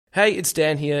Hey, it's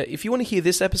Dan here. If you want to hear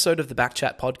this episode of the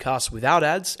Backchat podcast without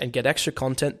ads and get extra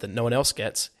content that no one else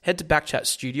gets, head to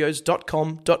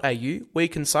backchatstudios.com.au where you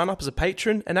can sign up as a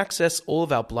patron and access all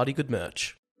of our bloody good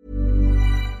merch.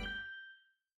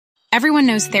 Everyone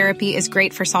knows therapy is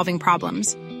great for solving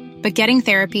problems, but getting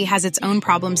therapy has its own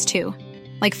problems too,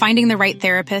 like finding the right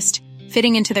therapist,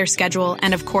 fitting into their schedule,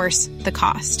 and of course, the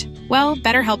cost. Well,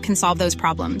 BetterHelp can solve those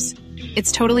problems.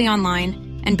 It's totally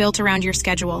online and built around your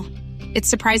schedule. It's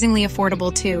surprisingly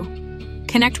affordable, too.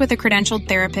 Connect with a credentialed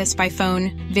therapist by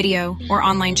phone, video, or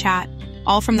online chat,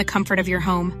 all from the comfort of your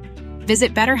home.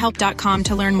 Visit BetterHelp.com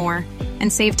to learn more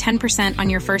and save 10% on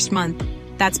your first month.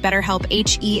 That's BetterHelp,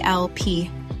 H-E-L-P.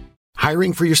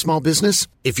 Hiring for your small business?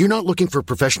 If you're not looking for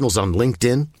professionals on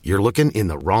LinkedIn, you're looking in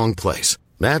the wrong place.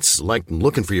 That's like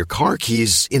looking for your car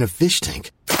keys in a fish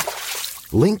tank.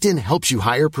 LinkedIn helps you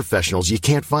hire professionals you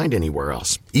can't find anywhere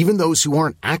else, even those who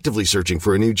aren't actively searching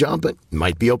for a new job but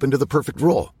might be open to the perfect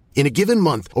role. In a given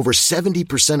month, over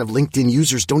 70% of LinkedIn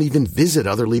users don't even visit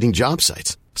other leading job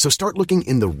sites. So start looking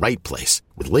in the right place.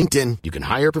 With LinkedIn, you can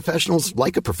hire professionals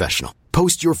like a professional.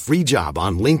 Post your free job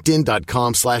on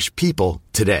linkedin.com/people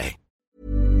today.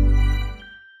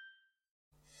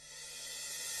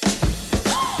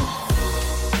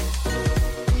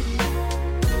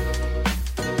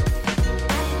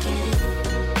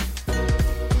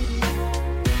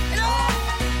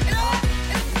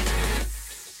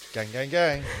 Gang, gang,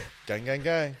 gang. Gang, gang,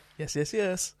 gang. Yes, yes,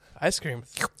 yes. Ice cream.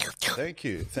 Thank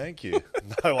you, thank you.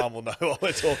 No one will know what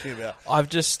we're talking about. I've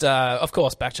just, of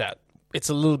course, Backchat. It's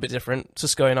a little bit different.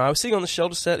 Cisco and I were sitting on the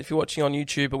shelter set if you're watching on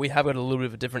YouTube, but we have got a little bit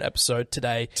of a different episode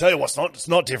today. Tell you what's not, it's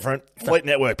not different. Fleet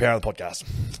Network powering the podcast.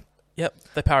 Yep,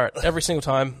 they power it. Every single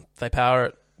time they power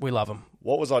it, we love them.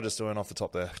 What was I just doing off the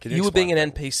top there? Can You were explain? being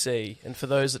an NPC, and for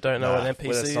those that don't know what an NPC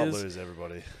Let's not is... lose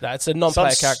everybody. No, it's a non-player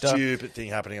Some character. stupid thing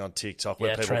happening on TikTok where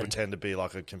Yeah, people trend. pretend to be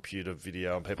like a computer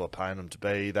video and people are paying them to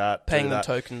be that. Paying do them that.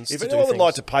 tokens If to do anyone would things.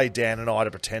 like to pay Dan and I to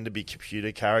pretend to be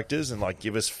computer characters and like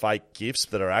give us fake gifts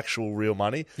that are actual real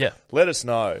money, Yeah. let us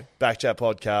know.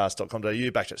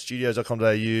 Backchatpodcast.com.au,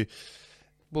 backchatstudios.com.au.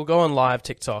 We'll go on live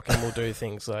TikTok and we'll do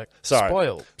things like Sorry.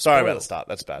 spoil. Sorry about the start.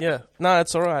 That's bad. Yeah. No,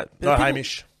 it's all right. No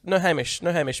Hamish. No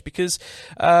Hamish, because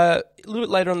a little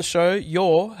bit later on the show,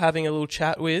 you're having a little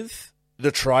chat with... The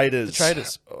traders. The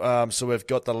traders. So we've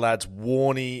got the lads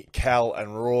Warney, Cal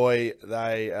and Roy.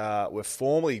 They were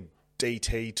formerly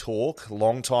DT Talk a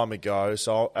long time ago.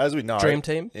 So as we know... Dream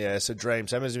Team? Yeah, so Dream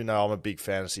Team. As we know, I'm a big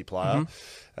fantasy player.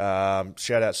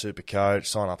 Shout out Supercoach.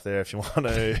 Sign up there if you want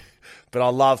to. But I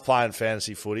love playing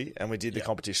fantasy footy, and we did the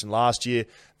competition last year.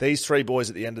 These three boys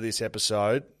at the end of this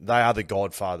episode, they are the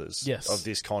godfathers of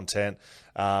this content.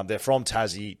 They're from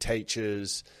Tassie,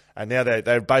 teachers, and now they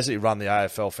basically run the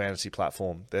AFL fantasy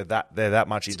platform. They're that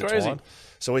much intertwined. crazy.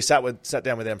 So we sat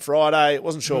down with them Friday.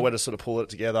 Wasn't sure where to sort of pull it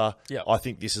together. Yeah. I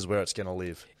think this is where it's going to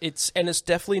live. It's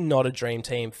definitely not a Dream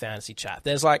Team fantasy chat.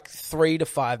 There's like 3 to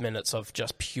 5 minutes of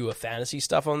just pure fantasy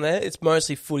stuff on there. It's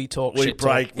mostly footy talk, shit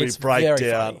talk. It's very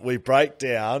funny. We break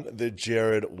down the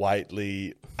Jared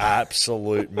Waitley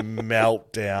absolute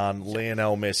meltdown,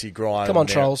 Lionel Messi grind. Come on,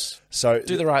 now. trolls. So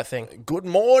Do the right thing. Good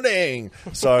morning.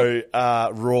 So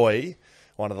Roy,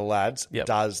 one of the lads,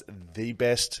 does the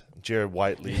best Jared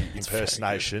Waitley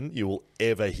impersonation you will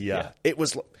ever hear. Yeah. It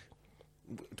was...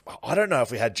 I don't know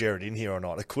if we had Jared in here or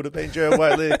not. It could have been Jared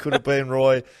Waitley. It could have been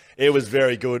Roy. It was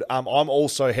very good. I'm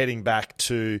also heading back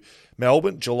to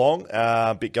Melbourne, Geelong.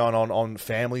 A bit going on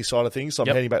family side of things. So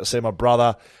I'm heading back to see my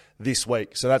brother this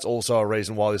week. So that's also a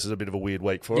reason why this is a bit of a weird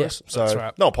week for us. So that's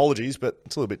right. no apologies, but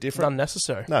it's a little bit It's different.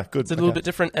 unnecessary. No, good. It's a little bit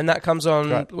different, and that comes on...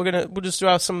 Great. We'll just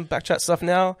do some Backchat stuff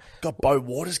now. Got Bo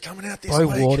Waters coming out this Bo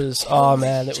week. Waters. Holy Oh,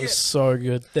 man, it shit. was so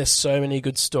good. There's so many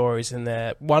good stories in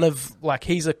there. One of...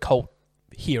 he's a cult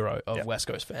hero of West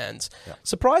Coast fans.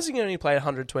 Surprisingly, he only played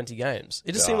 120 games.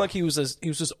 It just seemed like he was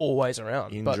just always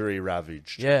around. Injury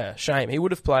ravaged. Yeah, shame. He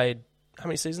would have played... How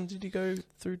many seasons did he go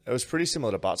through? It was pretty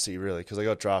similar to Butsy, really, because they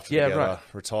got drafted together, right.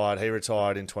 retired. He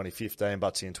retired in 2015,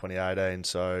 Butsy in 2018,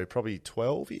 so probably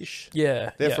 12-ish.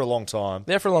 Yeah. There for a long time.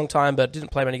 There for a long time, but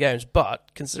didn't play many games. But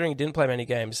considering he didn't play many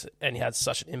games and he had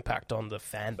such an impact on the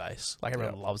fan base,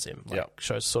 everyone loves him,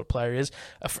 shows the sort of player he is.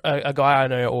 A guy I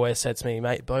know always said to me,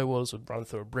 mate, Bo Waters would run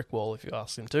through a brick wall if you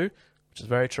asked him to, which is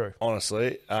very true.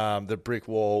 Honestly, the brick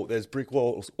wall, there's brick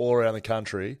walls all around the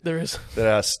country. There is. That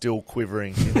are still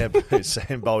quivering in their boots,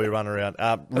 seeing Bowie run around.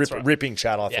 Right. Ripping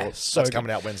chat, I thought. so That's good. coming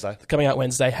out Wednesday. Coming out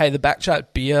Wednesday. Hey, the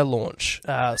Backchat beer launch.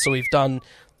 So we've done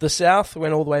the south,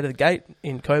 went all the way to the gate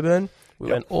in Coburn.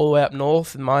 We went all the way up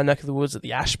north in my neck of the woods at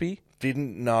the Ashby.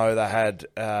 Didn't know they had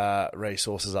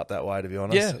resources up that way, to be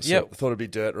honest. Yeah, Thought it'd be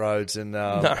dirt roads and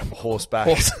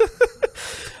horseback.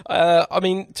 I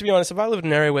mean, to be honest, if I lived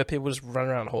in an area where people just run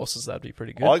around horses, that'd be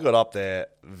pretty good. I got up there,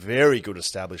 very good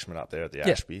establishment up there at the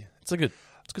Ashby. It's good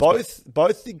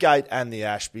both the Gate and the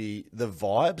Ashby, the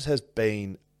vibes has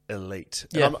been elite.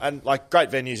 Yeah. And like great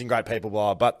venues and great people,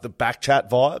 but the Backchat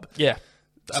vibe. Yeah.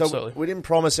 Absolutely. So we didn't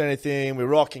promise anything. We're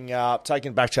rocking up,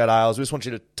 taking Backchat ales. We just want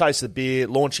you to taste the beer,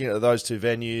 launching it at those two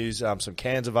venues. Some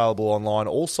cans available online,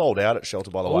 all sold out at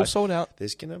Shelter, by the way. All sold out.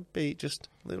 There's going to be just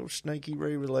a little sneaky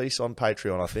re-release on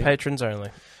Patreon, I think. Patrons only.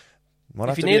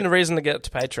 If you need a reason to get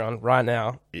to Patreon right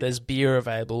now, there's beer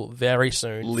available very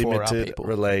soon for our limited people.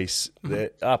 release.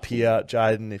 They're up here,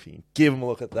 Jaden. If you can give them a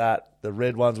look at that. The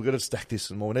red ones, we've got to stack this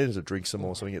some more. We need to drink some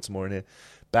more so we can get some more in here.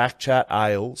 Backchat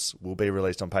ales will be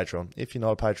released on Patreon. If you're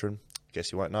not a patron, I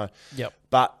guess you won't know. Yep.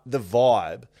 But the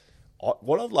vibe,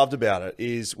 what I've loved about it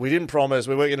is we didn't promise,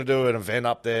 we weren't going to do an event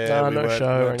up there. No show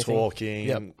or weren't anything.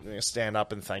 talking, stand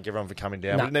up and thank everyone for coming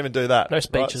down. Nah. We didn't even do that. No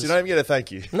speeches. Right? So you don't even get a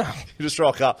thank you. No. You just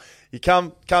rock up. You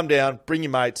come down, bring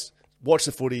your mates, watch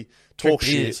the footy, talk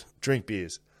shit, drink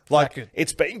beers. Like,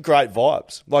 it's been great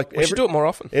vibes. Like we should do it more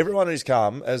often. Everyone who's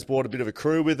come has brought a bit of a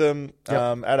crew with them.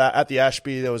 Yep. At the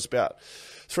Ashby, there was about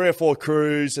 3 or 4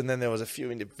 crews, and then there was a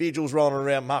few individuals rolling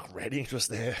around. Mark Redding was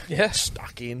there,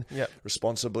 stuck in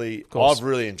responsibly. I've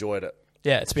really enjoyed it.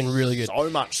 Yeah, it's been really good. So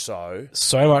much so.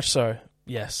 So much so,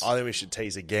 yes. I think we should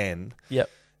tease again. Yep.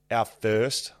 Our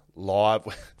first live.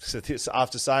 So this,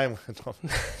 after saying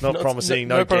not promising,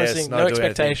 no guests, no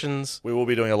expectations. We will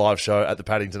be doing a live show at the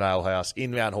Paddington Ale House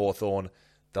in Mount Hawthorn,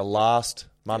 the last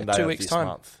Monday 2 of weeks' this time.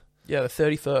 month. Yeah, the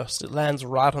 31st. It lands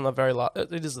right on the very last.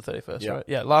 It is the 31st, right?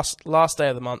 Yeah, last day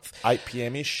of the month. 8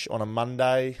 p.m-ish on a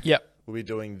Monday. Yep. We'll be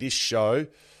doing this show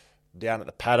down at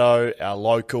the Paddo, our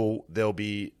local.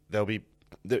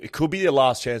 It could be your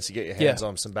last chance to get your hands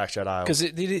on some Backchat ale. Because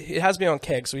it has been on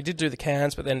keg, so we did do the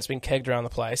cans, but then it's been kegged around the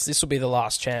place. This will be the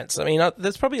last chance. I mean,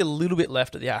 there's probably a little bit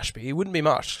left at the Ashby. It wouldn't be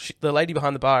much. The lady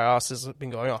behind the bar asked, has it been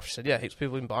going off? She said, yeah, heaps of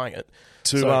people have been buying it.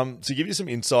 To give you some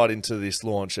insight into this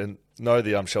launch, and know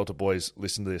the Shelter boys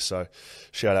listen to this, so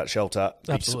shout out Shelter,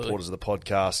 big supporters of the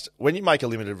podcast. When you make a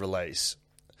limited release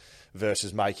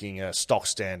versus making a stock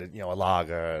standard, a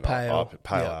lager and pale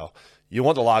ale, you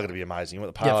want the lager to be amazing. You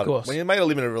want the pale ale. Of course. When you make a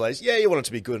limited release, you want it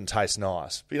to be good and taste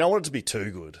nice, but you don't want it to be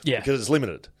too good because it's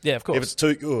limited. Yeah, of course. If it's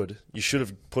too good, you should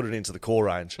have put it into the core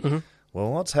range. Mm-hmm.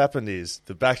 Well, what's happened is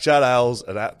the Backchat Ale's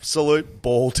an absolute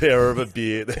ball terror of a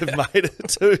beer. They've made it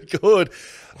too good.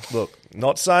 Look,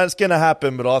 not saying it's going to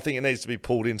happen, but I think it needs to be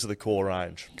pulled into the core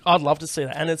range. I'd love to see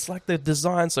that. And it's like the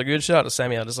design's so good. Shout out to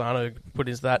Sammy, our designer, who put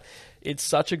into that. It's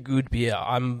such a good beer.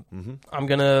 I'm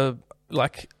going to,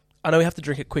 I know we have to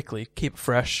drink it quickly, keep it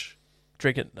fresh,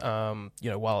 drink it,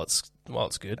 while it's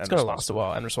good. It's going to last a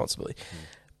while, and responsibly.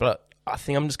 But I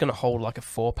think I'm just going to hold like a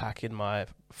 4-pack in my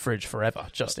fridge forever,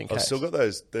 just in case. I've still got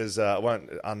those. There's one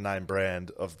unnamed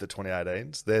brand of the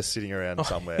 2018s. They're sitting around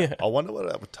somewhere. Yeah. I wonder what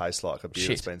that would taste like. A beer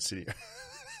that's been sitting.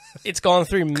 It's gone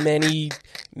through many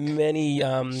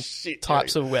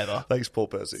types of weather. Thanks, Paul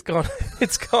Percy.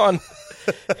 It's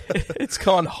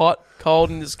gone hot,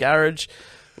 cold in this garage.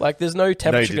 Like, there's no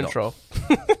temperature control.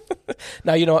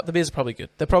 No, you know what? The beers are probably good.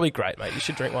 They're probably great, mate. You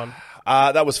should drink one.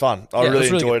 That was fun. I really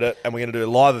enjoyed it. And we're going to do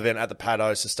a live event at the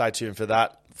Paddo, so stay tuned for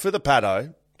that. For the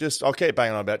Paddo, I'll keep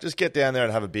banging on about it. Just get down there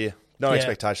and have a beer. No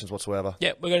expectations whatsoever.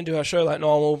 Yeah, we're going to do our show like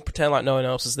normal, pretend like no one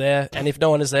else is there. And if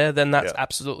no one is there, then that's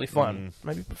absolutely fine.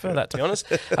 Maybe prefer that, to be honest.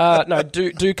 No,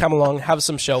 do come along, have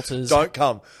some shelters. Don't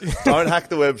come. Don't hack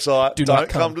the website. Don't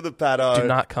come to the Paddo. Do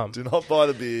not come. Do not buy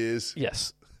the beers.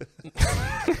 Yes.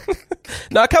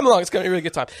 No, come along. It's going to be a really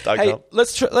good time.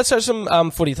 Let's show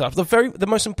some footy stuff. The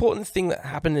most important thing that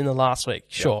happened in the last week.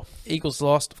 Sure, Eagles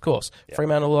lost, of course.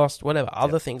 Fremantle lost. Whatever.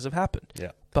 Other things have happened.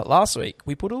 Yeah. But last week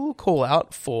we put a little call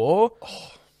out for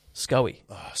Scully.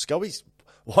 Scully's.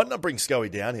 Why didn't I bring Scully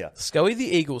down here? Scully the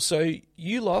Eagles. So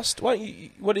you lost. What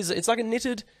is it? It's like a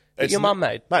knitted. Your mum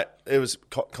made. Mate, it was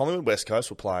Collingwood West Coast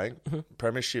were playing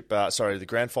Premiership, the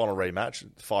grand final rematch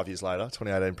 5 years later,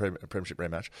 2018 Premiership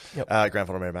rematch, grand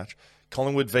final rematch.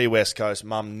 Collingwood v West Coast,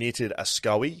 mum knitted a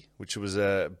Scoey, which was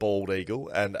a bald eagle,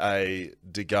 and a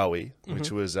Degoe,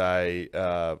 which was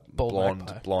a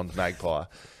blonde magpie.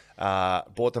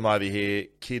 Brought them over here,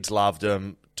 kids loved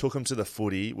them, took them to the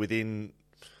footy, within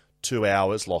 2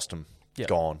 hours, lost them,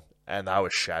 gone. And they were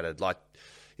shattered. Like,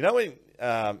 you know when...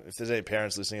 if there's any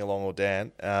parents listening along, or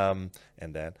Dan, and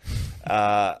Dan,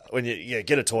 when you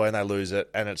get a toy and they lose it,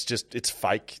 and it's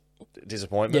fake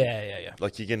disappointment. Yeah.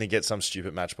 Like, you're going to get some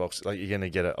stupid Matchbox. Like, you're going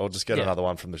to get it. I'll just get another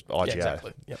one from the IGA. Yeah,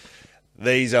 exactly. Yep.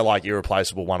 These are like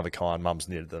irreplaceable, one of a kind. Mum's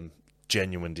knitted them.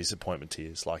 Genuine disappointment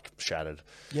tears, like shattered.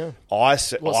 Yeah.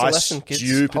 Celestian,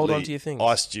 kids, hold on to your things.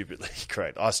 I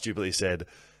stupidly said,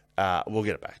 we'll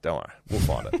get it back. Don't worry. We'll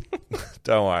find it.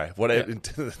 Don't worry. Whatever.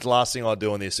 The last thing I'll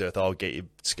do on this earth, I'll get you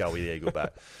Scully the Eagle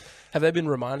back. Have they been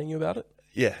reminding you about it?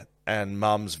 Yeah. And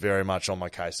Mum's very much on my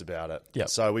case about it. Yep.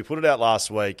 So we put it out last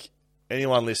week.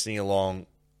 Anyone listening along,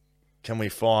 can we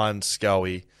find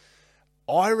Scully?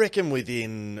 I reckon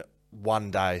within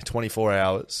 1 day, 24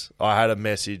 hours, I had a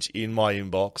message in my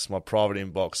inbox, my private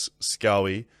inbox,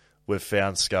 Scully, we've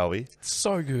found Scully.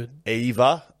 So good.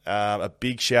 Eva, a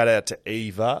big shout out to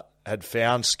Eva, had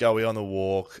found Scully on the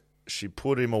walk. She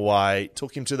put him away,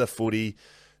 took him to the footy,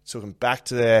 took him back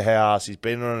to their house. He's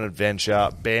been on an adventure.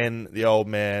 Ben, the old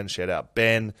man, shout out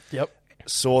Ben. Yep.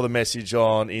 Saw the message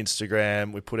on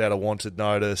Instagram. We put out a wanted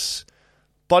notice.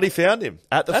 Buddy found him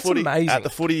at the footy. Amazing. At the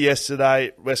footy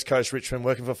yesterday, West Coast Richmond,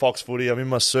 working for Fox Footy. I'm in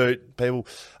my suit. People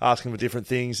asking for different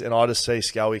things, and I just see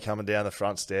Scully coming down the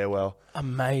front stairwell.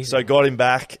 Amazing. So got him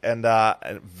back, and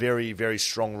very, very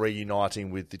strong reuniting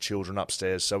with the children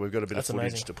upstairs. So we've got a bit of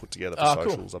footage to put together for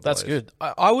socials. Cool. That's good.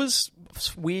 I was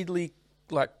weirdly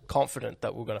confident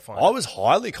that we were going to find it. I was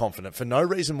highly confident for no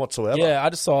reason whatsoever. Yeah, I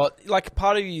just thought,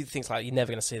 part of you thinks you're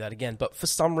never going to see that again, but for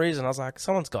some reason I was like,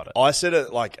 someone's got it. I said it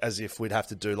as if we'd have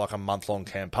to do a month-long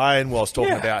campaign where I was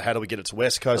talking about how do we get it to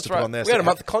West Coast put on there. We had a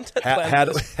month of content plan. How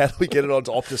do we get it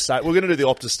onto Optus Stadium? We're going to do the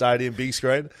Optus Stadium big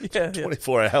screen.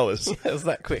 24 hours. Yeah, it was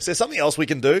that quick. Is there something else we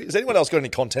can do? Has anyone else got any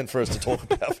content for us to talk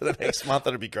about for the next month?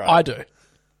 That'd be great. I do.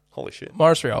 Holy shit.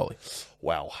 Morris Rioli.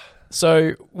 Wow.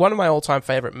 So one of my all-time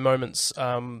favourite moments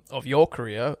of your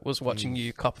career was watching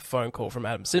you cop a phone call from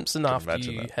Adam Simpson after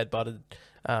you headbutted.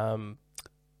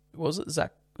 Was it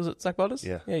Zach Butters?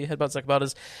 Yeah. Yeah, you headbutted Zach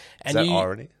Butters. And is that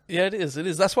irony? Yeah, it is. It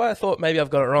is. That's why I thought maybe I've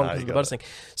got it wrong because of the Butters thing.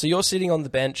 So you're sitting on the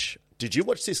bench. Did you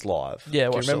watch this live? Yeah,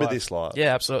 do you remember this live?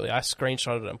 Yeah, absolutely. I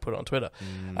screenshotted it and put it on Twitter.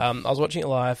 I was watching it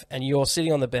live, and you're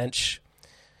sitting on the bench,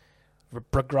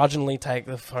 begrudgingly take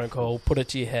the phone call, put it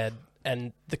to your head,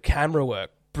 and the camera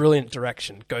work. Brilliant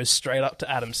direction, goes straight up to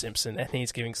Adam Simpson and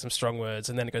he's giving some strong words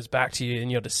and then it goes back to you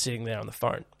and you're just sitting there on the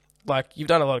phone. You've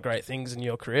done a lot of great things in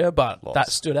your career, but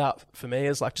that stood out for me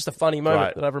as just a funny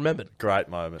moment that I've remembered. Great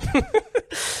moment.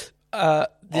 No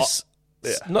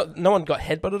one got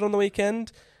headbutted on the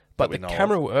weekend, but the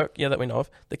camera work, that we know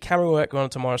of, the camera work going on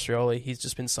to Morris Rioli, he's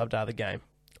just been subbed out of the game.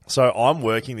 So I'm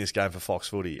working this game for Fox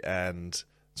Footy and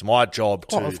it's my job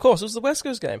to... Oh, of course. It was the West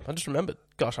Coast game. I just remembered.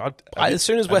 Gosh, as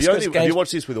soon as West Coast game... Have you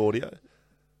watched this with audio?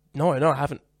 No, I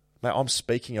haven't. Mate, I'm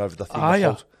speaking over the thing.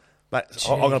 Yeah. Mate,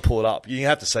 I'm going to pull it up. You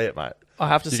have to see it, mate. I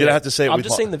have to see it. You're going to have to see it. I've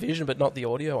just seen the vision, but not the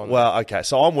audio on Well, okay.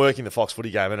 So I'm working the Fox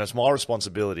Footy game, and it's my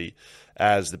responsibility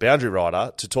as the boundary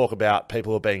rider to talk about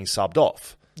people who are being subbed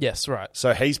off. Yes, right.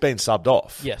 So he's been subbed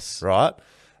off. Yes. Right?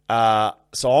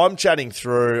 So I'm chatting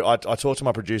through... I talked to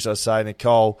my producer, I say,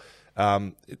 Nicole...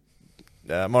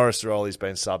 Morris Rioli's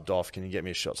been subbed off. Can you get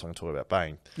me a shot so I can talk about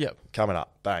bang? Yep. Coming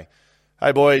up. Bang.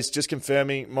 Hey, boys, just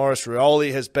confirming Morris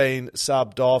Rioli has been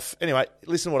subbed off. Anyway,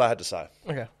 listen to what I had to say.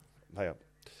 Okay. Hang on.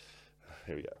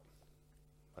 Here we go.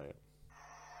 Hang on.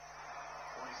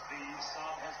 The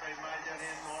sub has been made down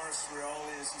here. Morris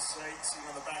Rioli, as you see, sitting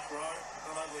on the back row.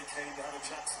 Not overly keen to have a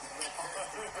chat to the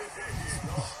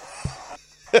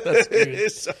That's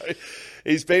good. So,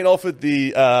 he's been offered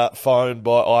the phone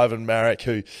by Ivan Marek,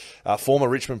 who former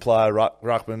Richmond player,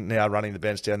 Ruckman, now running the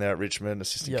bench down there at Richmond,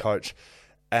 assistant coach.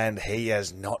 And he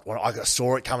has not... I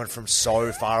saw it coming from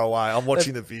so far away. I'm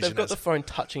watching the vision. They've got the phone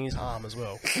touching his arm as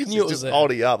well. You knew He's it was just there.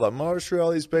 holding up. Morris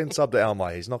Rioli's been subbed to Almo.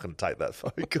 He's not going to take that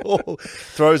phone call.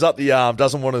 Throws up the arm,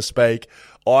 doesn't want to speak.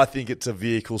 I think it's a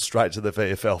vehicle straight to the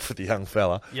VFL for the young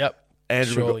fella. Yep.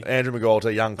 Andrew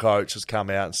McGalter, young coach, has come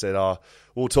out and said,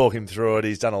 we'll talk him through it.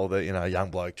 He's done all the, young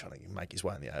bloke trying to make his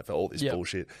way in the AFL, all this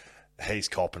bullshit. He's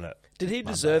copping it. Did he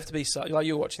deserve to be subbed?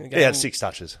 You were watching the game. He had 6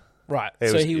 touches. Right.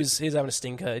 He was having a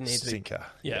stinker. Stinker.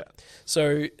 Yeah.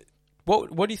 So what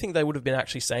do you think they would have been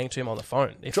actually saying to him on the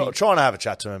phone? Trying to have a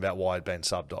chat to him about why he'd been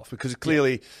subbed off. Because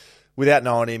clearly, without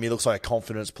knowing him, he looks like a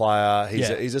confidence player.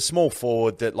 He's a small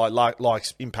forward that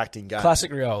likes impacting games.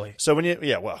 Classic Rioli. So when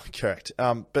correct.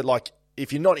 But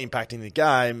if you're not impacting the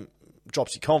game,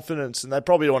 drops your confidence, and they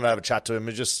probably want to have a chat to him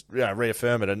and just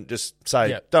reaffirm it and just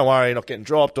say, don't worry, you're not getting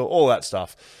dropped, or all that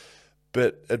stuff.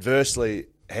 But adversely,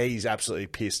 he's absolutely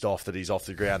pissed off that he's off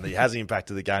the ground, that he hasn't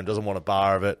impacted the game, doesn't want a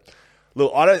bar of it.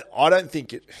 Look, I don't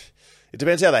think it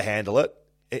depends how they handle it.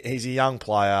 He's a young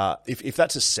player. If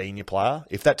that's a senior player,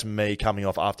 if that's me coming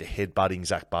off after headbutting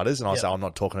Zach Butters, and I say I'm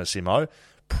not talking to Simo,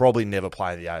 probably never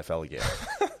play in the AFL again.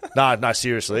 No,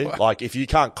 seriously. If you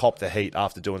can't cop the heat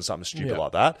after doing something stupid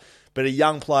like that, But a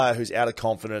young player who's out of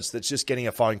confidence, that's just getting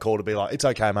a phone call to be like, it's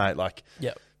okay, mate. Like,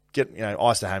 get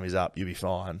ice the hammies up, you'll be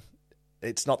fine.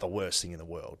 It's not the worst thing in the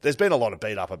world. There's been a lot of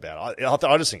beat up about it.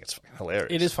 I just think it's hilarious.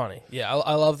 It is funny. Yeah,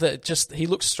 I love that. Just he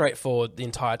looks straightforward the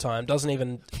entire time. Doesn't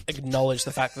even acknowledge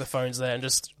the fact that the phone's there and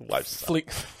just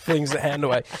flings the hand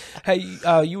away. Hey,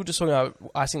 you were just talking about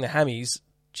icing the hammies.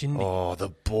 Jindy. Oh, the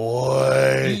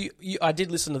boy. I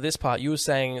did listen to this part. You were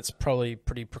saying it's probably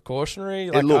pretty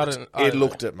precautionary. Like, it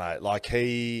looked it, mate. Like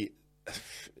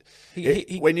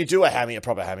when you do a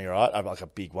proper hammy, right? Like a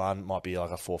big one, might be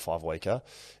like a 4 or 5 weeker.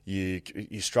 You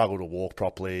struggle to walk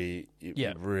properly.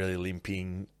 You're really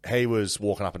limping. He was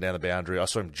walking up and down the boundary. I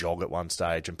saw him jog at one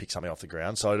stage and pick something off the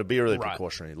ground. So it'd be a really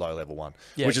precautionary low level one,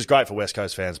 which is great for West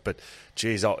Coast fans. But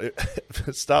geez,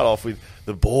 start off with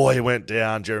the boy who went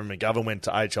down. Jeremy McGovern went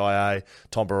to HIA.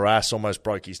 Tom Barras almost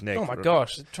broke his neck. Oh my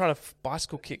gosh, trying to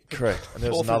bicycle kick. Correct. And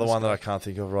there was another one that I can't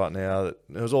think of right now.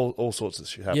 There was all sorts of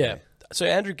shit happening. Yeah. So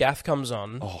Andrew Gaff comes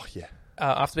on. Oh yeah.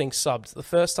 After being subbed, the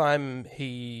first time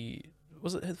he'd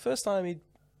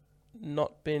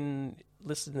not been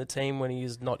listed in the team when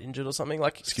he's not injured or something,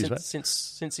 like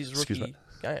since his rookie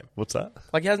game. What's that?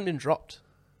 Like he hasn't been dropped.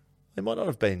 He might not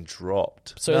have been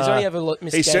dropped. So he's only ever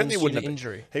missed games due to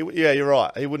injury. You're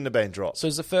right. He wouldn't have been dropped. So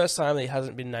it's the first time that he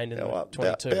hasn't been named in the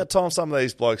 22. About time some of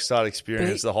these blokes start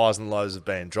experiencing the highs and lows of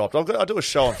being dropped. I do a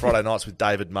show on Friday nights with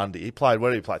David Mundy. He played,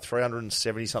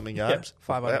 370-something games?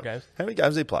 500 games. How many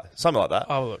games did he play? Something like that.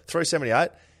 Oh, look.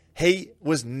 378. He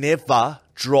was never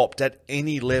dropped at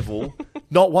any level,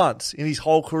 not once, in his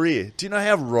whole career. Do you know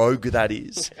how rogue that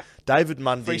is? David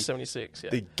Mundy, 376,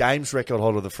 the games record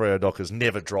holder of the Freo Dockers,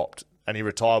 never dropped, and he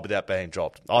retired without being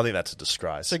dropped. I think that's a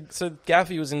disgrace. So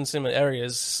Gaffey was in similar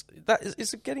areas.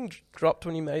 Is it getting dropped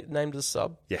when you named as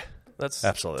sub? Yeah, that's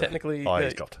absolutely. Technically,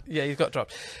 he's dropped. Yeah, he's got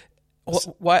dropped.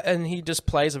 Why? And he just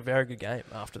plays a very good game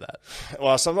after that.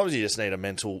 Well, sometimes you just need a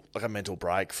mental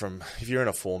break from, if you're in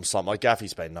a form slump. Like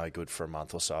Gaffey's been no good for a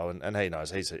month or so, and he knows.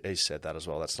 He's said that as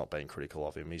well. That's not being critical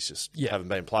of him. He's just haven't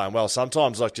been playing well.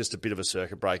 Sometimes like just a bit of a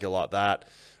circuit breaker like that.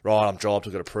 Right, I'm dropped.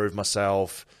 I've got to prove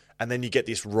myself. And then you get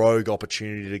this rogue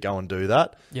opportunity to go and do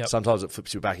that. Yep. Sometimes it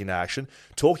flips you back into action.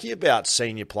 Talking about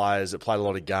senior players that played a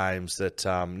lot of games that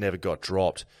never got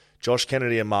dropped, Josh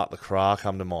Kennedy and Mark LeCras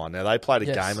come to mind. Now, they played a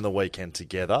game on the weekend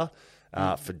together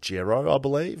for Gero, I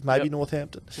believe, maybe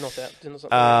Northampton. Northampton or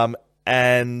something.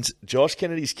 And Josh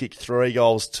Kennedy's kicked 3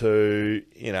 goals to,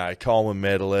 Coleman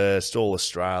medalist,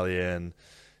 All-Australian.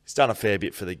 He's done a fair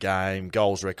bit for the game,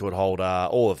 goals record holder,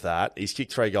 all of that. He's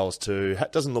kicked 3 goals too.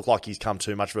 Doesn't look like he's come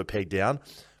too much of a peg down.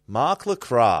 Mark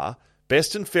LeCras,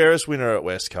 best and fairest winner at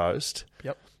West Coast.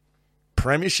 Yep.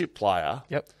 Premiership player.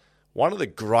 Yep. One of the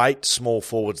great small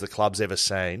forwards the club's ever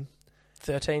seen.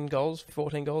 13 goals,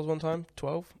 14 goals one time,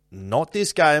 12. Not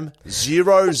this game.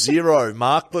 0-0.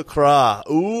 Mark LeCras.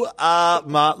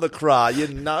 Mark LeCras. You're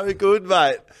no good,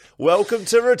 mate. Welcome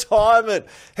to retirement.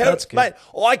 That's good. Mate,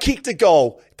 I kicked a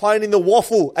goal playing in the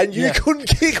waffle, and you couldn't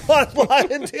kick one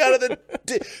playing down at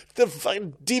the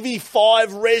fucking Divvy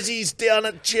 5 Rezzies down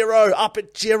at Gero, up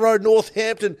at Gero,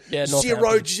 Northampton. Yeah,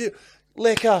 Northampton. 0-0.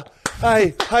 Lecker.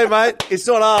 Hey, mate, it's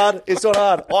not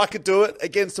hard. I could do it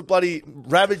against the bloody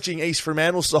ravaging East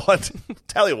Fremantle side.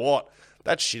 Tell you what,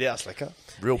 that's shit house, Lecker.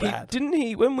 Real bad. Didn't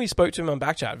he, when we spoke to him on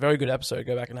Backchat, very good episode,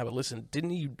 go back and have a listen,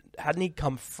 hadn't he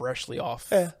come freshly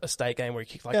off a state game where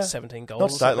he kicked 17 goals?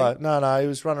 Not state low. No, he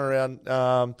was running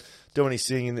around doing his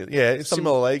thing in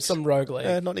similar leagues. Some rogue league.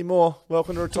 Yeah, not anymore.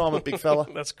 Welcome to retirement, big fella.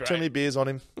 That's great. Too many beers on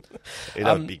him. He'd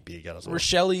have a big beer gut as well.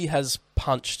 Rochelle has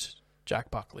punched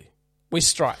Jack Buckley. He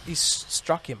struck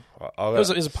him. It was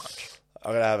a punch.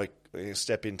 I'm going to have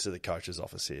step into the coach's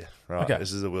office here. Right. Okay.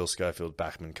 This is the Will Schofield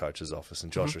Backman coach's office. And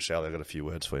Josh Rochelle, I've got a few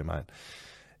words for you, mate.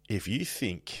 If you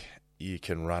think you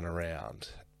can run around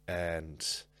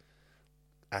and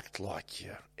act like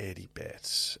you're Eddie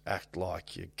Betts, act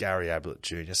like you're Gary Ablett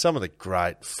Jr., some of the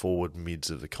great forward mids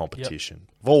of the competition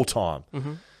of all time,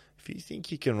 if you think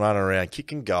you can run around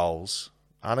kicking goals,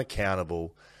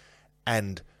 unaccountable,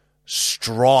 and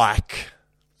struck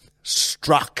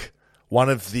one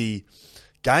of the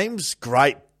game's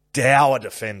great dour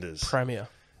defenders. Premier.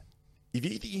 If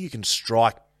you think you can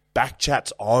strike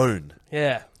Backchat's own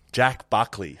Jack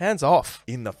Buckley hands off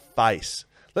in the face,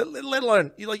 let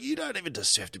alone you don't even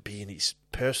deserve to be in his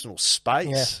personal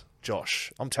space,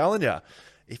 Josh. I'm telling you,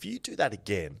 if you do that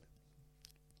again,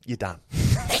 you're done.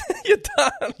 You're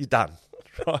done.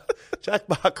 Right. Jack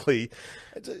Buckley,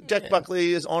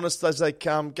 as honest as they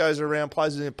come, goes around,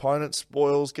 plays with the opponent,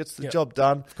 spoils, gets the job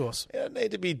done. Of course. You don't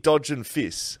need to be dodging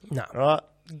fists. No. Right?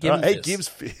 He gives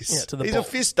fists. Yeah, to the He's ball. a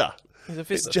fister. He's a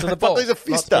fister. Jack to the ball. Buckley's a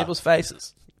fister. Not to people's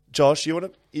faces. Josh,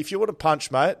 if you want to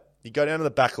punch, mate, you go down to the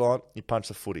back line, you punch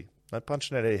the footy. No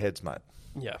punching out of your heads, mate.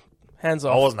 Yeah. Hands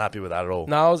off. I wasn't happy with that at all.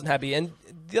 No, I wasn't happy. And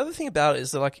the other thing about it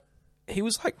is that, like, he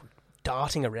was, like,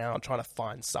 darting around trying to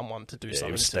find someone to do something.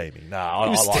 He was to. steaming. No, I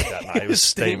like that, mate. He was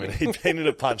steaming. He'd been in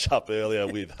a punch up earlier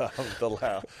with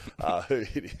who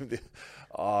hit him.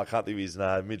 I can't think of his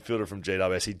name. Midfielder from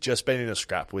GWS. He'd just been in a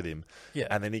scrap with him. Yeah.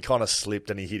 And then he kind of slipped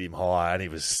and he hit him high and he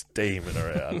was steaming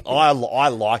around. I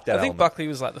like that I think element. Buckley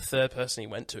was, like, the third person he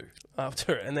went to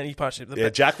after it, and then he punched him. Yeah,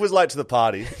 Jack was late to the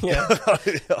party. Yeah.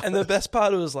 And the best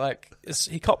part was, like,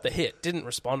 he copped the hit, didn't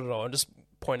respond at all, and just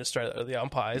pointed straight at the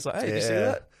umpire. He's like, hey, did you see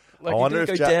that? Like, I wonder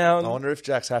if down. I wonder if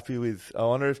Jack's happy with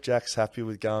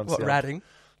going. What, ratting?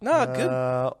 No,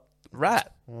 good.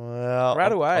 Rat. Well,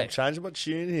 Rat away. I'm changing my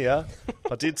tune here.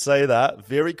 I did say that.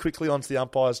 Very quickly onto the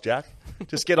umpires, Jack.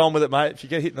 Just get on with it, mate. If you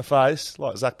get hit in the face,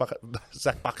 like Zach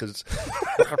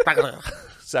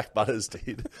Butters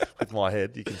did with my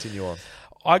head, you continue on.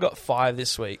 I got 5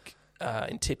 this week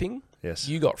in tipping. Yes.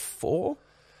 You got 4.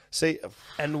 See,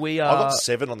 and we I got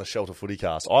 7 on the Shelter Footy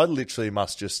Cast. I literally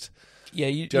must just... Yeah,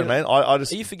 do you know what I mean? I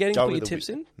just are you forgetting to put your tips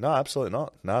in? No, absolutely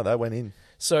not. No, they went in.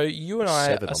 So you and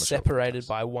I are the separated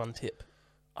by 1 tip.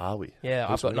 Are we? Yeah,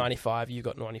 I've got 95, you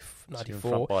got 94. So you're in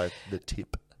front by the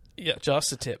tip. Yeah,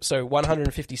 just a tip. So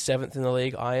 157th in the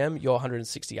league I am. You're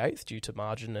 168th due to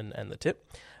margin and the tip.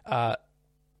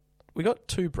 We got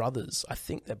 2 brothers. I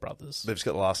think they're brothers. They've just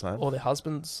got the last name. Or their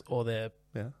husbands, or their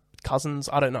cousins.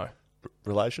 I don't know.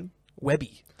 Relation?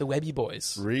 Webby. The Webby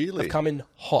boys. Really? Have come in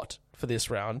hot for this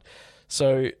round.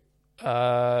 So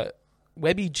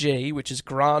Webby G, which is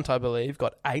Grant, I believe,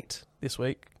 got 8 this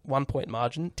week. 1 point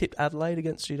margin. Tipped Adelaide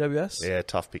against GWS. Yeah,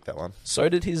 tough pick, that one. So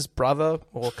did his brother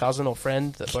or cousin or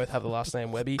friend that both have the last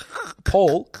name Webby.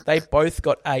 Paul, they both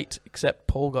got 8, except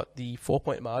Paul got the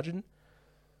 4-point margin.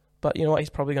 But you know what? He's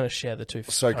probably going to share the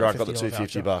 $250. So Grant got the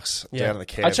 $250 down at the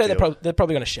camp. I'd say they're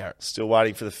probably going to share it. Still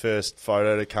waiting for the first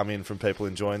photo to come in from people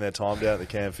enjoying their time down at the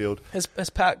Campfield. Has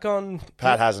Pat gone?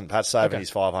 Pat hasn't. Pat's saving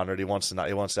his 500. He wants to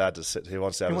add the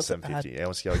 750. He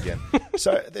wants to go again.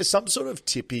 So there's some sort of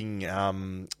tipping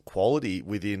quality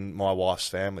within my wife's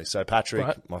family. So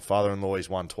Patrick, my father-in-law, he's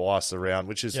won twice the round,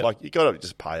 which is like you got to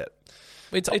just pay it.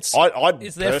 I'd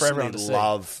there for everyone to personally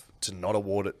love to not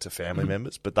award it to family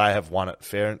members, but they have won it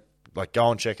fair. Like,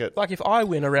 go and check it. Like, if I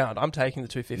win a round, I'm taking the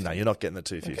 250. No, you're not getting the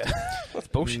 250. Okay. That's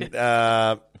bullshit.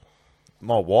 My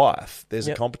wife, there's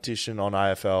a competition on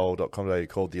AFL.com.au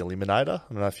called The Eliminator. I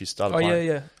don't know if you started playing.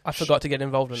 Yeah. I forgot to get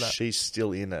involved in that. She's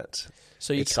still in it.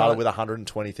 So it started with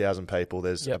 120,000 people.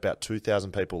 There's about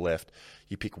 2,000 people left.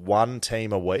 You pick one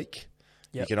team a week.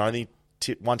 You can only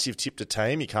tip... Once you've tipped a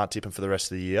team, you can't tip them for the rest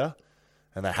of the year.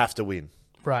 And they have to win.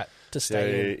 Right, to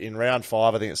stay in round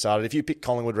 5, I think it started. If you pick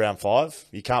Collingwood round 5,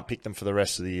 you can't pick them for the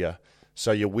rest of the year.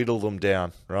 So you whittle them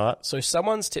down, right? So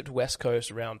someone's tipped West Coast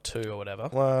round 2 or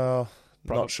whatever. Well,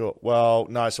 not sure. Well,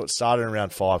 no, so it started in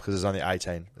round 5 because there's only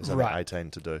 18. There's only 18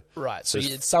 to do. Right, so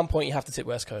at some point you have to tip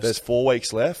West Coast. There's 4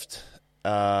 weeks left,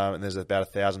 and there's about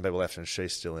 1,000 people left, and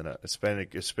she's still in it. It's been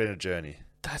a journey.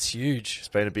 That's huge. It's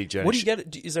been a big journey. What do you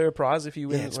get? Is there a prize if you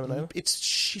win? It's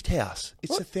shit house.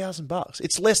 It's $1,000.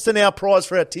 It's less than our prize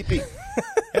for our tipping.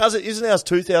 Isn't ours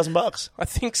 $2,000? I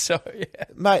think so. Yeah,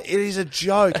 mate, it is a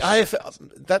joke.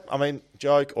 AFL,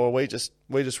 joke, or we just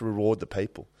reward the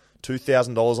people.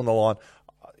 $2,000 on the line.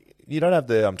 You don't have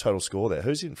the total score there.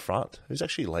 Who's in front? Who's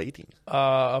actually leading?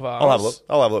 I'll have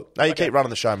a look. No, you keep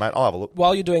running the show, mate. I'll have a look.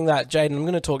 While you're doing that, Jaden, I'm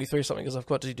going to talk you through something because I've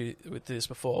got to do with this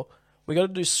before. We got to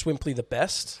do Swimply the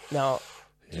Best. Now,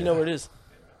 do you know where it is?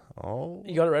 Oh,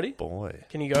 you got it ready? Boy,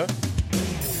 can you go?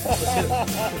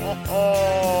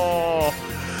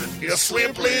 You're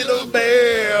Swimply the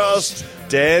Best.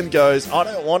 Dan goes, I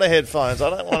don't want headphones.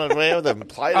 I don't want to wear them.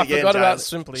 Play it again, I forgot Jane. about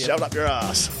Swimply. Shove up your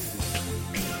ass.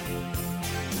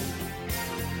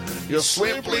 You're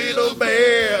Swimply the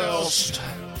Best.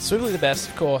 Swimply the Best,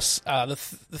 of course, the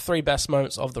 3 best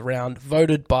moments of the round,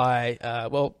 voted by,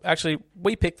 actually,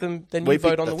 we pick them, then you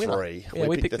vote on the winner. Yeah,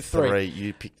 we pick the 3.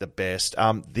 You pick the best.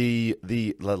 The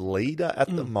leader at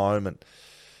the moment,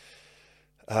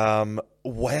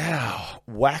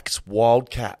 Wax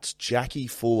Wildcats, Jackie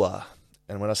Fuller.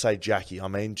 And when I say Jackie, I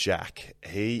mean Jack.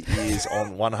 He is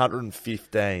on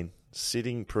 115,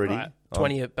 sitting pretty. Right.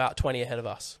 About 20 ahead of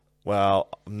us. Well,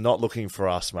 I'm not looking for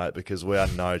us, mate, because we are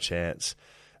no chance.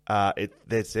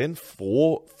 There's then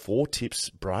four tips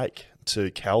break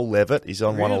to Cal Levitt. He's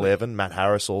on 111. Matt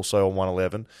Harris also on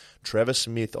 111. Trevor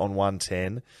Smith on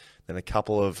 110. then a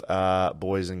couple of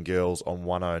boys and girls on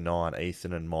 109,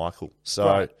 Ethan and Michael. So,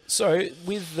 Right. So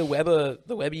with the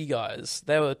Webby guys,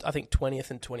 they were, I think,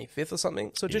 20th and 25th or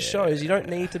something. So it just shows you don't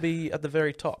need to be at the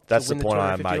very top that's to the win point the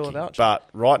I'm $250 making. voucher. But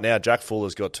right now, Jack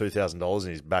Fuller's got $2,000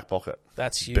 in his back pocket.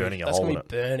 That's huge. Burning a That's hole going in to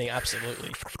be burning,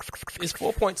 absolutely. Is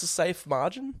 4 points a safe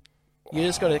margin? You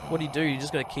just got to, what do? You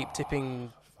just got to keep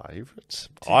tipping. Favourites?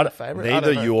 Favourite? I Neither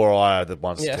don't know. you or I are the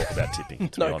ones Yeah. to talk about tipping,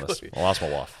 to No be honest. clue. I'll ask my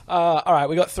wife. All right,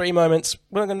 we got 3 moments.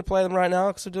 We're not going to play them right now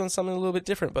because we're doing something a little bit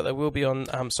different, but they will be on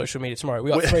social media tomorrow.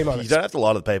 We got 3 moments. You don't have to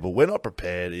lie to the people. We're not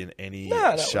prepared in any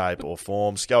shape or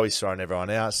form. Scully's thrown everyone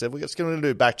out. Said we're just going to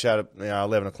do back chat at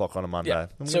 11 o'clock on a Monday. Yeah.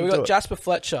 And we're So gonna we do got it. Jasper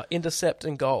Fletcher, intercept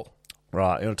and goal.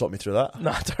 Right, you want to talk me through that?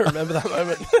 No, I don't remember that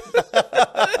moment.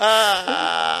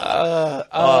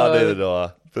 Neither do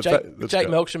I. But Jake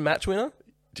Melksham match winner.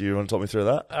 do you want to talk me through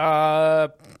that?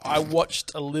 I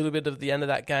watched a little bit of the end of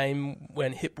that game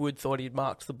when Hipwood thought he'd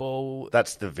marked the ball.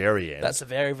 That's the very end. That's the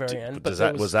very, very end.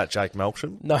 But was that Jake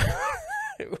Melksham? No.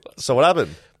 It was- So what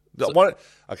happened?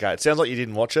 Okay, it sounds like you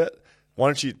didn't watch it. Why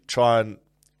don't you try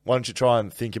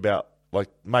and think about, like,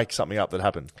 make something up that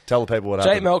happened? Tell the people what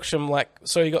Jake happened. Melksham,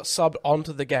 so he got subbed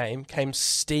onto the game, came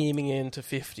steaming into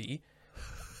 50,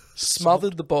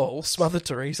 smothered the ball, smothered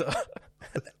Teresa,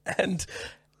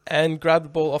 and grabbed the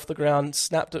ball off the ground,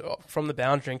 snapped it from the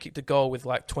boundary and kicked a goal with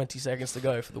 20 seconds to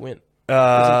go for the win. It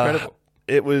was incredible.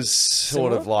 It was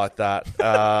sort of like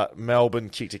that. Melbourne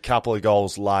kicked a couple of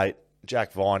goals late.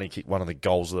 Jack Viney kicked one of the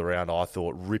goals of the round, I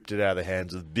thought, ripped it out of the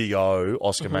hands of Big O,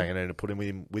 Oscar Manganina, put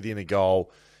him within a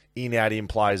goal. In-out in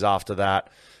plays after that.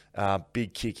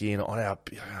 Big kick in on our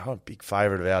big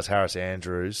favourite of ours, Harris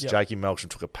Andrews. Yep. Jakey Melksham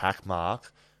took a pack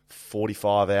mark,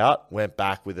 45 out, went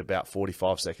back with about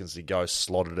 45 seconds to go,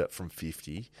 slotted it from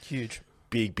 50. Huge.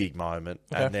 Big moment.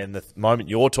 Okay. And then the moment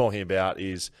you're talking about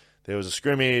is there was a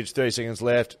scrimmage, 30 seconds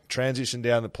left, transition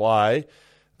down the play,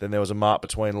 then there was a mark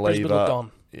between Brisbane looked Lever.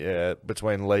 on. Yeah,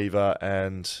 between Lever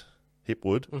and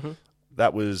Hipwood. Mm-hmm.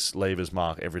 That was Lever's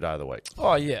mark every day of the week.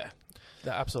 Oh, yeah.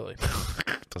 No, absolutely.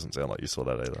 Doesn't sound like you saw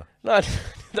that either. No,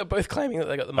 they're both claiming that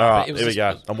they got the All mark. right, but it was here we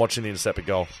go. just- I'm watching the intercept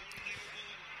goal.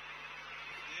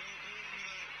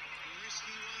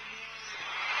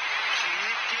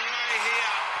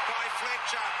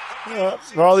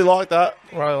 Riley liked that.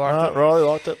 Riley liked it. Riley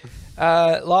liked it.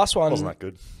 Last one. Wasn't that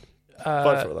good?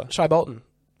 Vote for it, though. Shea Bolton.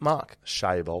 Mark.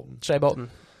 Shea Bolton. Shea Bolton.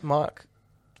 Mark.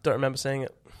 Don't remember seeing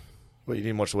it. Well, you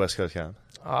didn't watch the West Coast game.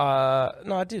 No,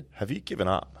 I did. Have you given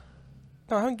up?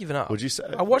 No, I haven't given up. Would you say?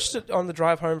 I watched it on the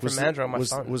drive home from Mandurah on my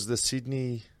was, phone. Was the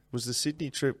Sydney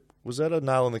trip? Was that a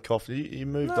nail in the coffin? You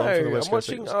moved no, on from the West I'm Coast.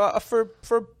 watching Eagles? for a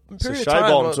So period Shea of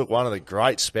time. Bolton I took one of the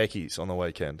great speckies on the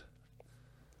weekend.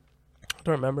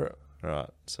 don't remember it. Right.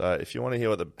 So if you want to hear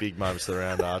what the big moments of the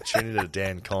round are, tune into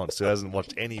Dan Contz, who hasn't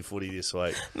watched any footy this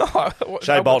week. No,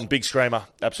 Shea Bolton, big screamer,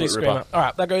 absolute Big ripper. screamer. All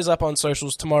right, that goes up on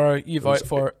socials tomorrow. You vote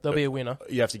for it. There'll be a winner.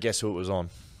 You have to guess who it was on.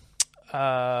 It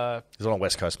was on a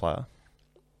West Coast player.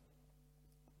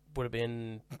 Would have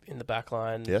been in the back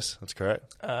line. Yes, that's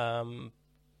correct.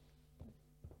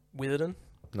 Witherden,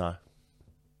 No.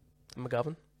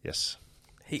 McGovern. Yes.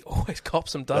 He always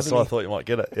cops them, That's doesn't why I he? thought you might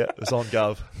get it. Yeah, it was on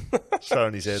Gov.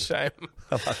 Showing his head. Shame.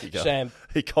 Lucky Gov. Shame.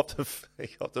 He copped a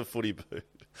footy boot.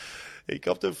 He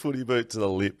copped a footy boot to the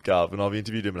lip, Gov, and I've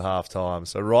interviewed him at half time.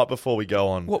 So right before we go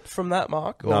on. What, from that,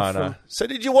 Mark? Or No. from... So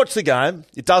did you watch the game?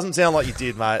 It doesn't sound like you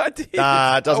did, mate. I did.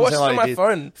 Nah, it doesn't I watched sound it like on you my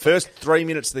did. phone. First 3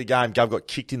 minutes of the game, Gov got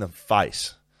kicked in the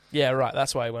face. Yeah, right.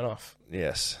 That's why he went off.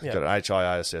 Yes, Yeah. got an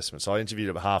HIA assessment. So I interviewed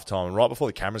him at half time, and right before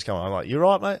the cameras come on, I'm like, "You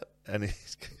right, mate?" And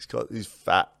he's got his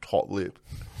fat, hot lip.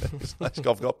 He's like,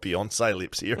 I've got Beyonce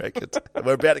lips here.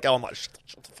 We're about to go. I'm like, shut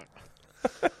the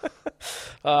fuck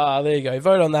up. There you go.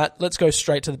 Vote on that. Let's go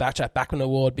straight to the Backchat Backman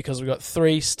Award because we've got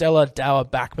 3 stellar Dower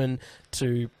Backman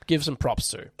to give some props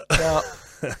to.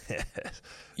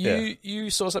 Now, you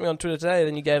saw something on Twitter today,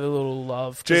 then you gave a little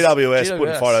love. GWS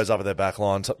putting photos up at their back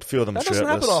line. A few of them That shirtless. doesn't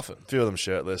happen often. A few of them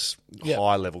shirtless. Yeah.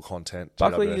 High level content.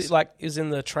 Buckley GWS. is in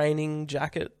the training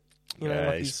jacket. You know, Yeah,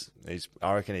 like he's.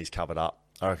 I reckon he's covered up.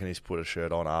 I reckon he's put a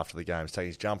shirt on after the game. He's taking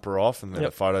his jumper off, and then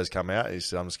Yep. the photos come out. He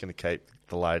said, "I'm just going to keep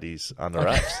the ladies under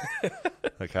wraps."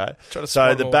 Okay. Try to So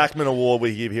spot the all. Backman Award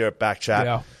we give here at Backchat.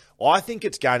 Yeah. I think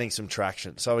it's gaining some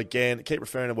traction. So again, keep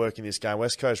referring to work in this game.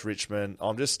 West Coast Richmond.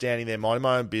 I'm just standing there, minding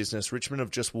my own business. Richmond have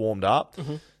just warmed up.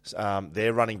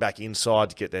 They're running back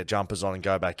inside to get their jumpers on and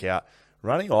go back out.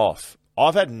 Running off.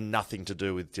 I've had nothing to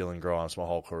do with Dylan Grimes my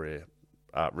whole career.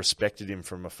 Respected him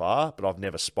from afar, but I've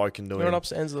never spoken to you're him. on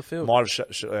opposite ends of the field. Might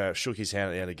have shook his hand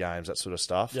at the end of games, that sort of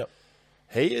stuff. Yep.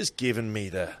 He has given me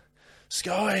the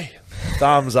Sky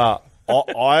thumbs up.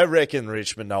 I reckon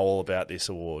Richmond know all about this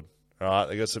award. right?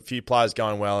 They've got a few players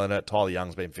going well in it. Tyler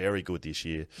Young's been very good this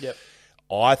year. Yep.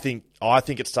 I think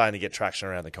it's starting to get traction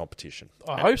around the competition.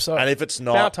 I hope so. And if it's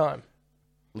not, about time.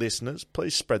 Listeners,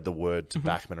 please spread the word to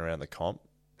backmen around the comp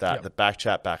that the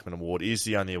Backchat Backman Award is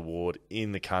the only award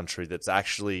in the country that's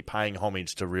actually paying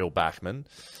homage to real backmen.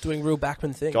 Doing real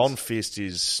backman things. Golden Fist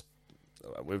is,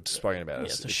 we've spoken about it.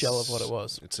 It's a shell of what it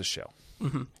was. It's a shell.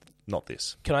 Not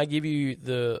this. Can I give you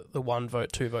the 1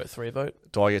 vote, 2 vote, 3 vote?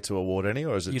 Do I get to award any,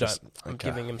 or is it You just... don't. I'm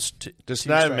giving him Just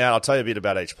name them out. I'll tell you a bit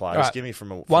about each player. Right. Just give me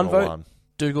from a 1 vote, one.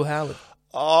 Dougal Howard.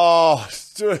 Oh,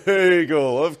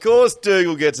 Dougal. Of course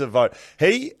Dougal gets a vote.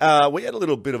 We had a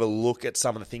little bit of a look at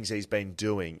some of the things he's been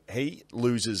doing. He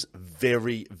loses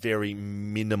very, very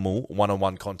minimal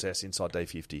one-on-one contests inside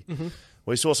D50.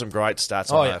 We saw some great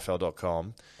stats on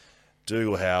AFL.com.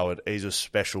 Dougal Howard, he's a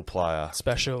special player.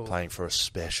 Special. Playing for a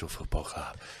special football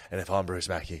club. And if I'm Bruce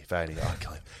Mackey, Fanny, I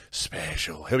call him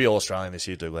special. He'll be All-Australian this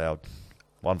year, Dougal Howard.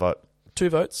 1 vote. 2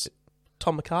 votes,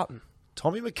 Tom McCartan.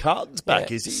 Tommy McCartan's back,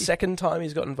 Yeah, is he? Second time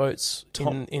he's gotten votes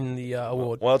in the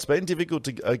award. Well, it's been difficult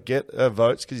to get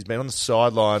votes because he's been on the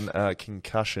sideline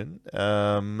concussion.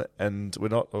 And we're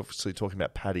not obviously talking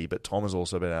about Paddy, but Tom has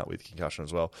also been out with concussion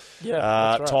as well. Yeah,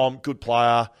 that's right. Tom, good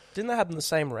player. Didn't they have them the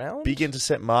same round? Big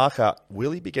intercept marker.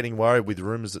 Will he be getting worried with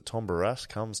rumours that Tom Barrass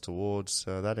comes towards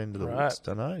that end of the woods?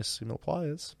 Don't know. See more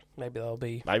players. Maybe they'll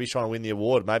be... Maybe he's trying to win the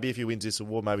award. Maybe if he wins this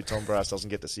award, maybe Tom Barrass doesn't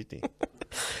get to Sydney.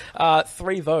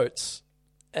 3 votes.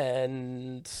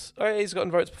 And he's gotten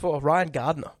votes before. Ryan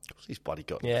Gardner. He's bloody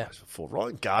got Yeah. votes before.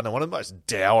 Ryan Gardner, one of the most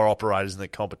dour operators in the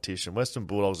competition. Western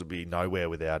Bulldogs would be nowhere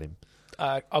without him.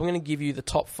 I'm going to give you the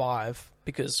top 5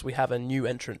 because we have a new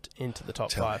entrant into the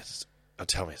top 5.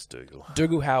 Tell me it's Dougal.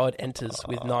 Dougal Howard enters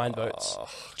with 9 votes.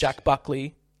 Jack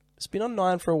Buckley has been on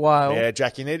 9 for a while. Yeah,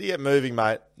 Jack, you need to get moving,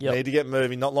 mate. Yep. You need to get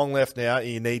moving. Not long left now.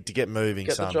 You need to get moving,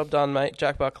 Get son. the job done, mate.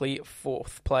 Jack Buckley,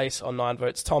 4th place on 9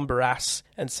 votes. Tom Barrass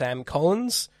and Sam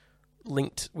Collins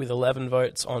linked with 11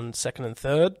 votes on 2nd and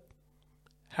 3rd.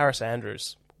 Harris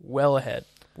Andrews, well ahead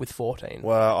with 14.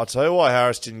 Well, I'll tell you why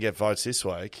Harris didn't get votes this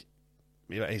week.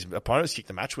 You know, his opponents kicked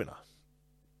the match winner.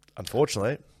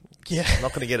 Unfortunately, Yeah,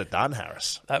 not going to get it done,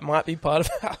 Harris. that might be part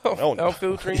of our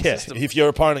filtering system. If your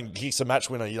opponent kicks a match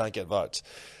winner, you don't get votes.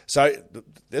 So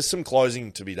there's some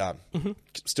closing to be done.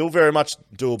 Still very much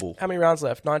doable. How many rounds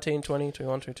left? 19, 20,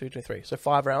 21, 22, 23. So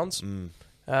 5 rounds.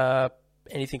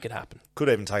 Anything could happen. Could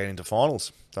even take it into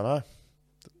finals. Don't know.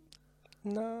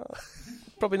 No,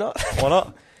 probably not. Why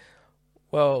not?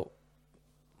 Well,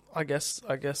 I guess.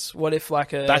 What if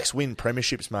like a Backs win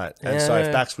premierships, mate. And so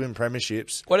if backs win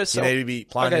premierships, What if you need to be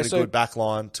playing in a good back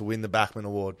line to win the Backman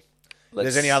Award.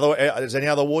 Does any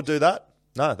other award do that?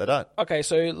 No, they don't. Okay,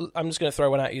 so I'm just going to throw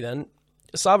one at you then.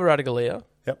 Saba Radaglia,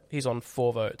 Yep. he's on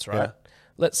 4 votes, right? Yeah.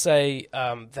 Let's say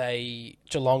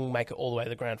Geelong make it all the way to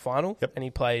the grand final, Yep. and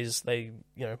he plays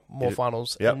more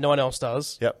finals, Yep. and no one else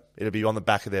does. Yep. It'll be on the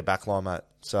back of their back line, mate.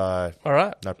 So All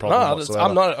right, no problem No, whatsoever.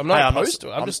 I'm not Hey, opposed to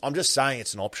it. I'm just saying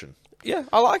it's an option. Yeah,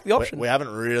 I like the option. We haven't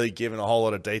really given a whole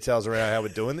lot of details around how we're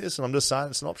doing this, and I'm just saying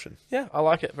it's an option. Yeah, I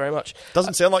like it very much.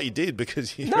 Doesn't sound like you did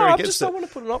because you're No, I against just it. don't want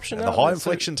to put an option And out. the high there,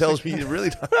 inflection tells me you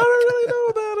really don't. I don't really know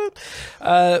about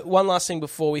it. One last thing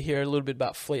before we hear a little bit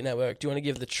about Fleet Network. Do you want to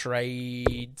give the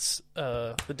trades,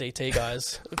 the DT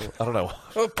guys? I don't know.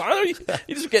 You're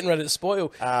just getting ready to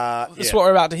spoil. That's Yeah. what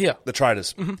we're about to hear. The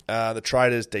traders. The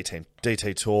traders,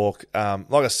 DT Talk.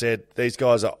 Like I said, these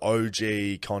guys are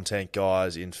OG content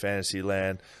guys in fantasy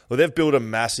land. Well, they've built a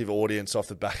massive audience off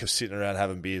the back of sitting around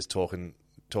having beers, talking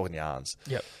yarns.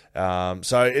 Yep.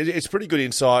 So it's pretty good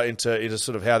insight into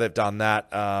sort of how they've done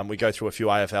that. We go through a few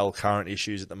AFL current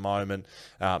issues at the moment,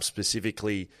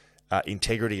 specifically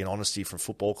integrity and honesty from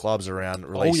football clubs around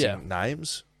releasing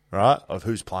names, right, of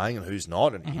who's playing and who's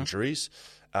not, and injuries.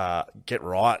 Get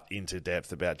right into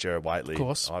depth about Jared Waitley. Of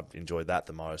course. I've enjoyed that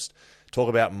the most. Talk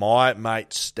about my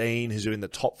mate Steen, who's in the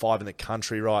top 5 in the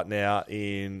country right now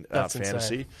in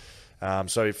fantasy.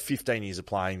 So 15 years of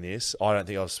playing this, I don't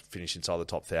think I was finished inside the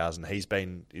top 1,000. He's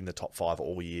been in the top 5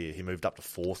 all year. He moved up to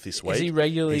 4th this week. Is he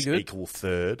regularly He's good? equal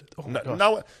 3rd.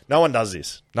 Oh No one does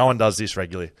this. No one does this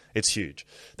regularly. It's huge.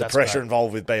 The That's pressure great.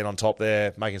 involved with being on top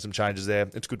there, making some changes there.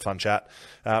 It's good fun chat.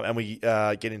 And we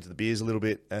get into the beers a little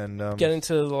bit. And Get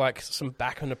into like some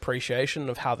back end appreciation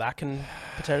of how that can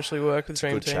potentially work with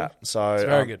Dream good Team. chat. So It's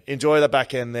very good. Enjoy the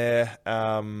back end there.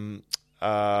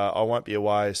 I won't be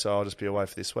away, so I'll just be away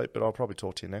for this week, but I'll probably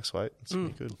talk to you next week. It's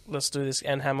pretty good. Let's do this.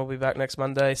 And Ham will be back next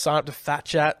Monday. Sign up to Fat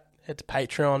Chat. Head to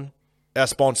Patreon. Our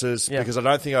sponsors, Yeah. because I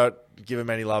don't think I'd give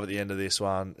them any love at the end of this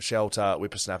one. Shelter,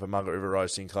 Whippersnapper, Margaret River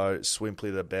Roasting Co.,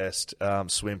 Swimply the best,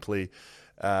 Swimply,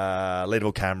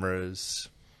 Leadable Cameras.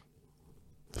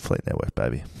 Fleet Network,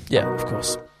 baby. Yeah, of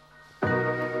course.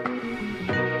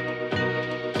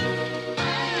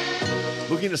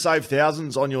 Looking to save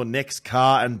thousands on your next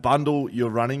car and bundle your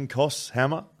running costs,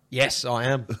 Hammer? Yes, I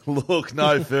am. Look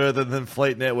no further than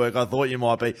Fleet Network. I thought you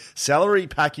might be. Salary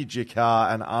package your car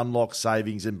and unlock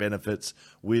savings and benefits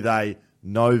with a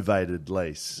novated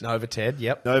lease. Novated,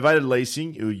 yep. Novated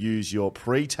leasing, you'll use your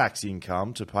pre-tax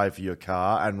income to pay for your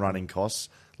car and running costs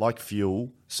like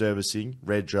fuel, servicing,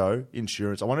 rego,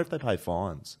 insurance. I wonder if they pay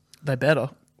fines. They better.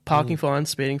 Parking fines,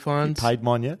 speeding You fines. paid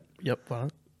mine yet? Yep,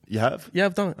 fine. You have? Yeah,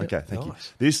 I've done it. Okay, thank you.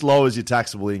 Nice. This lowers your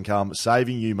taxable income,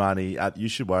 saving you money. You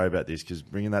should worry about this because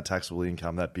bringing that taxable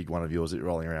income, that big one of yours that you're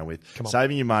rolling around with,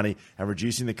 saving you money and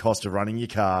reducing the cost of running your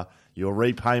car. Your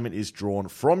repayment is drawn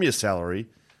from your salary,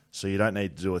 so you don't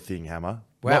need to do a thing, Hammer.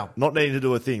 Wow. Not needing to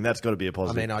do a thing, that's got to be a I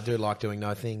positive. mean, I do like doing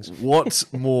no things.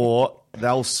 What's more,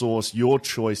 they'll source your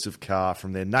choice of car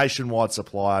from their nationwide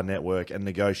supplier network and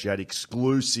negotiate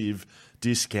exclusive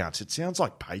discounts. It sounds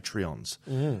like Patreons,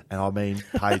 and I mean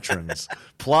patrons.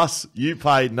 Plus, you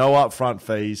pay no upfront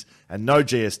fees and no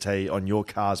GST on your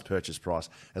car's purchase price.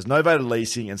 As novated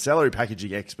leasing and salary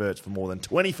packaging experts for more than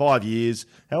 25 years.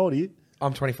 How old are you?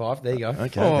 I'm 25. There you go. Okay,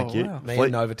 thank you. wow. Me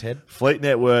and Novated. Fleet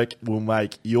Network will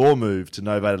make your move to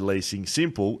novated leasing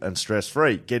simple and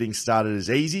stress-free. Getting started is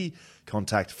easy.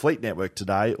 Contact Fleet Network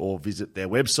today or visit their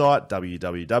website,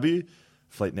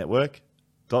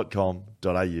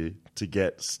 www.fleetnetwork.com.au, to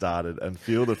get started and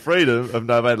feel the freedom of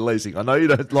novated leasing. I know you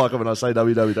don't like it when I say You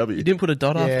www. didn't put a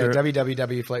dot Yeah, after it.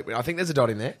 www Fleet. I think there's a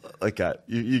dot in there. Okay,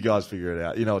 you guys figure it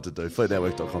out. You know what to do.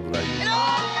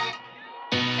 Fleetnetwork.com.au.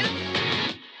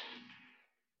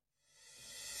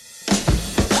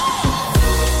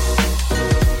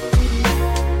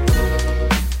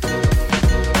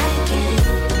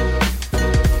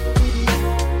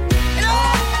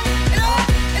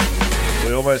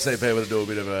 We almost need people to do a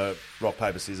bit of a rock,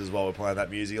 paper, scissors while we're playing that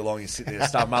music along. You sit there,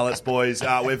 start mullets, boys.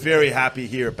 We're very happy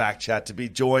here at Backchat to be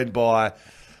joined by,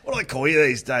 what do they call you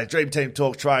these days? Dream Team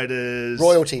Talk Traders.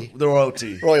 Royalty. The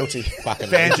royalty. Royalty.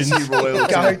 Fantasy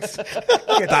royalty. Goats.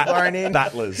 Get the phone in.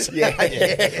 Battlers. Yeah.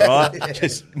 Right?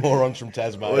 Just morons from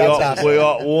Tasmania. We got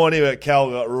Warnie, we got Cal,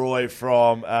 we got Roy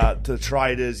from the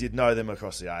Traders. You'd know them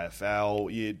across the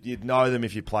AFL. You'd know them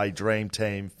if you play Dream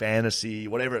Team, Fantasy,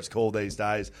 whatever it's called these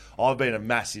days. I've been a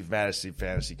massive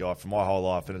fantasy guy for my whole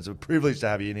life, and it's a privilege to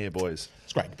have you in here, boys.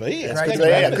 It's great to be here. Great to be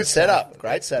here. Good setup.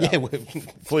 Great setup. Yeah, we're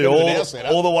Flew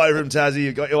all the way from Tassie.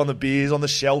 You got you on the beers, on the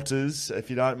shelters, if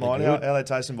you don't mind. How they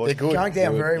tasting, boys? They're good. Going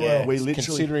down very well. We literally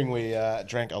Considering we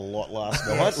drank a lot last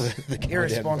night.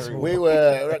 Irresponsible. We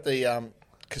were at the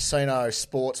casino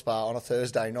sports bar on a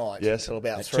Thursday night. Yes. Till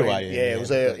about At 3 2 a.m., Yeah,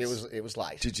 yeah. it was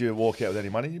late. Did you walk out with any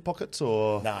money in your pockets,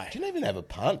 or No. Didn't even have a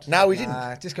punt. No, we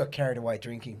didn't. Just got carried away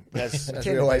drinking. As Tend we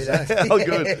to always do that. do. Oh,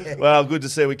 good. Well, good to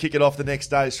see. We kick it off the next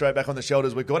day, straight back on the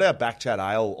shelters. We've got our Backchat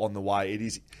Ale on the way. It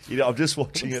is. I'm just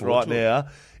watching it right now.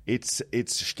 It's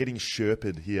getting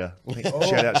Sherped here. Shout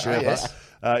out Sherpa. yes.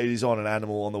 It is on an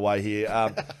animal on the way here.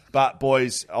 But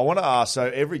boys, I want to ask. So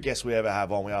every guest we ever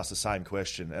have on, we ask the same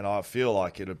question, and I feel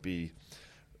like it'd be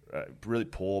really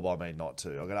poor by me not to.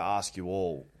 I'm going to ask you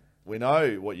all. We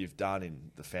know what you've done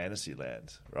in the fantasy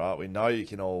land, right? We know you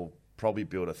can all probably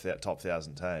build a top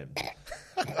 1,000 team.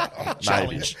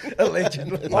 Challenge.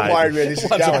 Allegedly. I'm worried where this is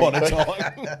Once going. upon a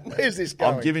time. Where's this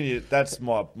going? I'm giving you, that's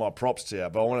my props to you,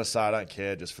 but I want to say I don't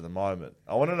care just for the moment.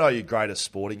 I want to know your greatest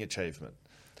sporting achievement.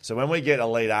 So when we get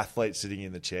elite athletes sitting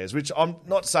in the chairs, which I'm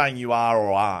not saying you are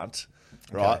or aren't,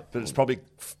 right? Okay. But it's probably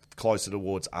closer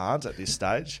towards aren't at this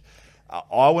stage.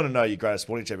 I want to know your greatest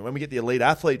sporting achievement. When we get the elite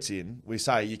athletes in, we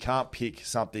say you can't pick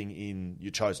something in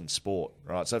your chosen sport,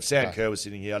 right? So if Sam Kerr was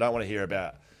sitting here, I don't want to hear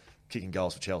about kicking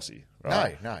goals for Chelsea,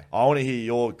 right? No. I want to hear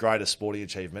your greatest sporting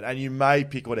achievement, and you may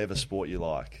pick whatever sport you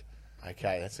like.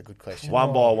 Okay, that's a good question.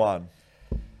 One by one.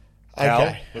 Cal,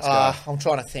 Okay, let's go. I'm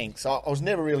trying to think. So I was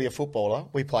never really a footballer.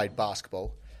 We played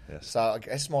basketball. Yes. So I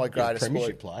guess my greatest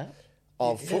Premiership sport player.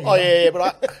 of football. Oh yeah,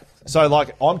 but So,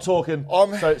 like, I'm talking.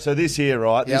 So this here,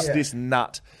 right? Yep. This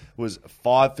nut was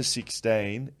 5 for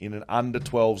 16 in an under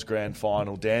 12s grand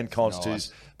final. Dan Const,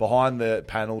 who's behind the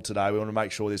panel today. We want to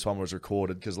make sure this one was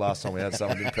recorded because last time we had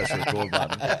someone didn't press the record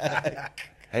button.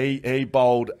 He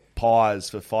bowled pies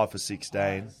for 5 for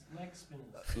 16.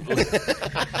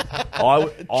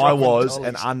 I was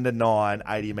an under 9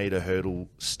 80-metre hurdle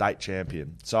state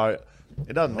champion. So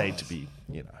it doesn't need to be,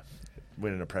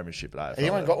 winning a premiership at AFL.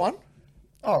 anyone got one?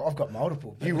 Oh, I've got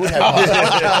multiple. You would have one.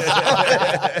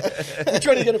 Which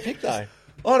one are you going to pick, though?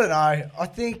 I don't know. I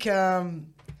think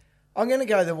I'm going to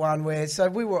go the one where, so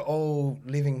we were all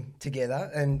living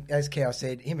together, and as Cal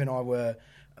said, him and I were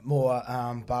more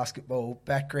basketball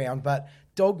background, but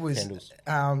Dog was Pendles.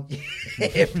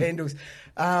 Pendles.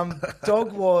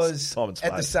 Dog was Time and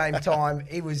at the space. same time.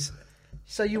 He was.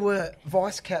 So you were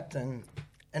vice captain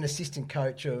and assistant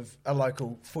coach of a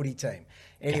local footy team.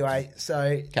 Anyway,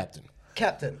 so Captain.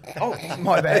 Captain. Oh,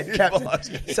 my bad,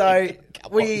 captain. So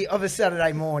we, of a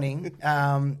Saturday morning,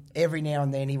 every now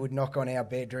and then he would knock on our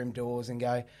bedroom doors and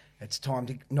go, "It's time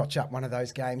to notch up one of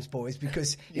those games, boys."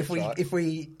 Because if we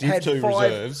had two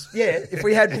five, reserves. if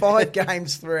we had 5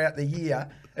 games throughout the year,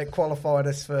 it qualified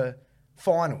us for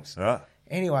finals. Right.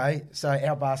 Anyway, so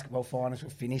our basketball finals were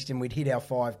finished and we'd hit our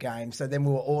 5 games. So then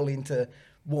we were all into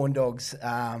Warn Dogs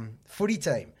footy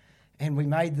team, and we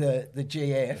made the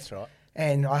GF. That's right.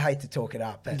 And I hate to talk it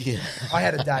up, but I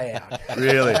had a day out.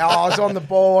 Really? I was on the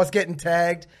ball. I was getting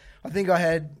tagged. I think I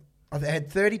had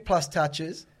 30 plus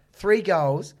touches, 3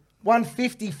 goals,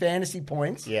 150 fantasy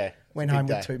points. Yeah, Went big home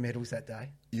day. with 2 medals that day.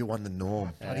 You won the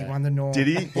norm. Bloody won the Norm. Did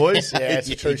he, boys? Yeah, it's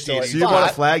a true story. So you won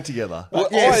a flag together. Well,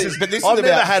 Yes. I've never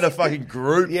had a fucking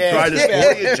group greatest Yeah,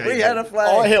 sporting we achievement. had a flag.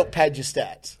 I helped pad your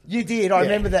stats. You did. I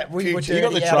remember that. We were You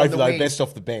got the dirty out on trophy the though, wing. best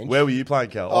off the bench. Where were you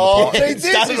playing, Cal? Oh, see, It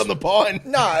this started is- on the pine.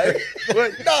 No.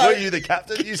 Were you the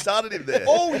captain? You started him there.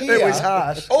 All year. It was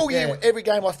harsh. All year, Yeah. every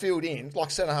game I filled in, like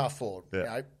centre half forward. Yeah. You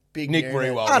know, big Nick unit,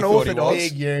 Rewell. Unorthodox.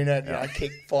 big unit, you know,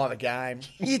 kick 5 a game,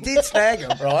 You did snag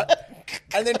him. right?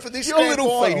 And then for this Your grand little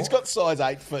final, feet. He's got size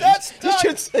 8 feet. That's you done.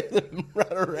 should see them run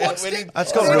around. What's when the- he-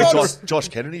 That's got Well, real I Josh, was- Josh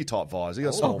Kennedy type vibes. He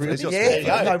got small. really? He's got Yeah, small you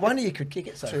go. feet. no wonder you could kick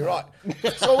it so too hard.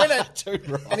 right. So I went out, Too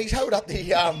right. and he's held up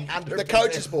the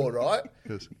coach's board, right?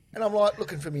 And I'm like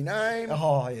looking for my name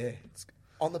Oh, yeah.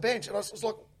 on the bench, and I was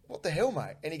like, "What the hell,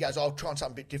 mate?" And he goes, "I'll try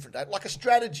something a bit different, Dave. Like a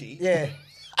strategy, Yeah.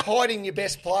 hiding your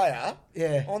best player."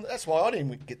 Yeah. That's why I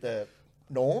didn't get the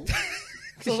norm.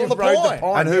 Because on you the rode pine. the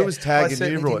pine. And who yeah. was tagging I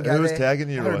certainly you, Roy? didn't go Who was there. tagging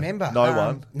you, I Roy? remember. No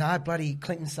one? No, bloody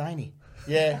Clinton Saney.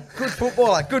 Yeah. Good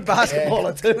footballer, good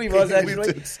basketballer too. He was We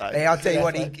actually. did say. Yeah, I'll tell you Yeah,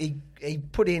 what, mate. he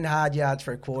put in hard yards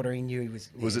for a quarter. He knew he was.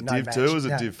 Was it no Div match. 2 or was it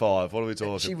No. Div 5? What are we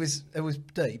talking? It was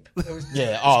deep. It was,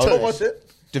 Yeah, What was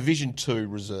it? Division 2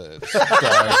 reserves. So,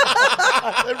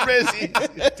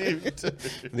 Resi. Div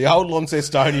 2. the old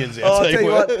Launcestonians. I'll tell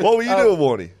you what. What were you doing,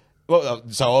 Warnie? Well,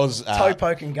 so I was Toe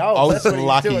poking goals. I was That's what he was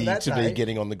lucky doing that to day. be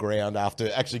getting on the ground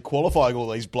after actually qualifying all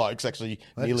these blokes. Actually,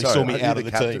 nearly Sorry, saw me are you out the of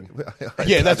the captain? team. I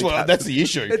Yeah, that's the what. captain. That's the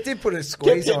issue. It did put a Kept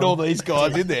squeeze getting on. all these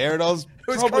guys in there, and I was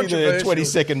was probably the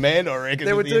controversial. 22nd man. I reckon.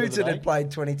 There were at the end of dudes the that day. had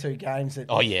played 22 games. That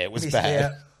Oh yeah, it was missed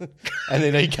bad. out. And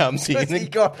then he comes in He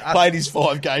and got- played his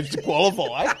 5 games to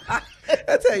qualify.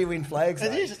 That's how you win flags.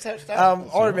 It though. is, it's how it's done.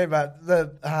 I remember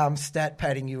the stat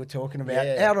padding you were talking about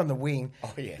Yeah. out on the wing.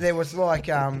 Oh, yeah. There was like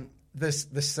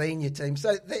the senior team.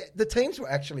 So the teams were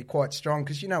actually quite strong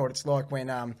because you know what it's like when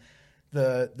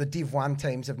the Div 1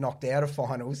 teams have knocked out of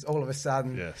finals. All of a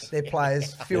sudden, Yes. their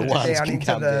players filter ones down can into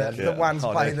come down. the Yeah. ones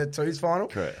Oh, play no. the twos final.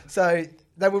 Correct. So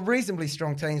they were reasonably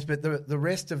strong teams, but the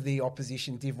rest of the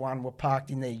opposition Div 1 were parked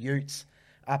in their utes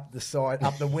up the side,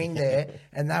 up the wing there,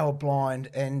 and they were blind.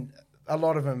 And a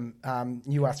lot of them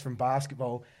knew us from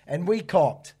basketball, and we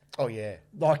copped. Oh, yeah.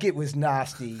 Like it was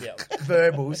nasty Yeah.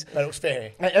 verbals. But it was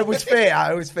fair. It was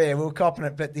fair. It was fair. We were copping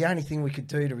it, but the only thing we could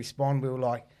do to respond, we were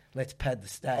like, "Let's pad the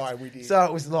stats." Oh, we did. So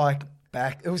it was like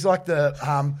back. It was like the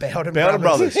Bowden Bowden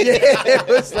brothers. yeah, it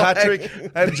was like, Patrick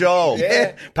and Joel.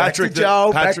 Yeah, Patrick. back to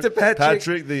Joel, back to Patrick.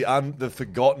 Patrick, the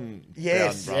forgotten.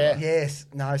 Yes, Bowden brother. yes.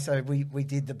 No, so we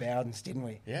did the Bowdens, didn't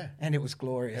we? Yeah. and it was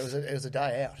glorious. It was a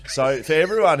day out. So for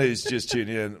everyone who's just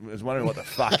tuning in and is wondering what the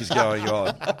fuck is going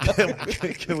on,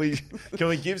 can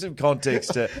we give some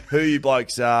context to who you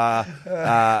blokes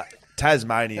are?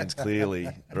 Tasmanians, clearly,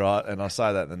 right? And I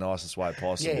say that in the nicest way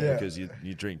possible Yeah. because you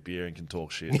drink beer and can talk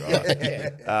shit,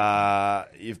 right?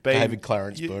 You've been David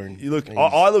Clarence Boone. You look, He's-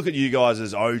 I look at you guys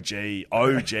as OG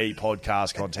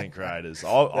podcast content creators.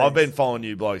 I've been following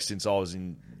you blokes since I was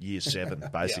in year 7,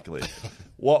 basically.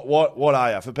 What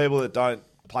are you for people that don't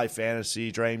play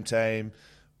fantasy, dream team?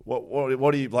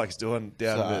 What are you blokes doing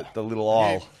down So- the little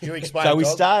isle? You explain. So we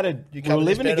Dog. started. You We cover were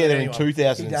this living better together than in anyone.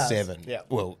 2007. He does. Yeah.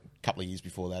 Well, a couple of years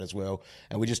before that as well.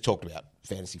 And we just talked about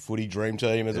fantasy footy dream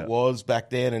team as it was back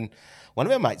then. And one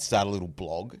of our mates started a little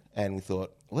blog, and we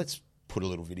thought, let's put a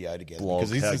little video together. Blog,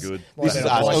 because how good. This is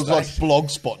Like us. a It was like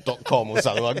MySpace. blogspot.com or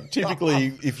something. Like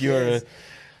typically, if you're a,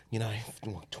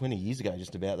 20 years ago,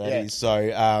 just about that is.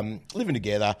 So living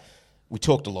together. We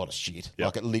talked a lot of shit. Yep.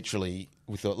 Like it literally,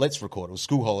 we thought, let's record. It was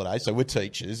school holiday, so we're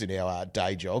teachers in our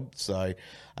day job. So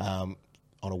on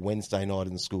a Wednesday night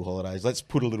in the school holidays, let's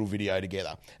put a little video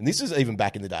together. And this is even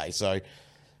back in the day. So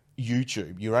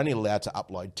YouTube, you're only allowed to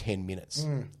upload 10 minutes.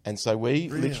 And so we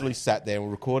literally sat there and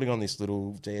were recording on this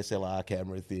little DSLR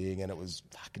camera thing, and it was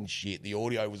fucking shit. The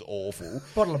audio was awful.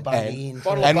 Bottle of Bunny in.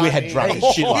 And we had drunk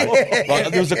as shit.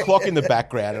 Like, there was a clock in the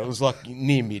background, and it was like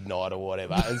near midnight or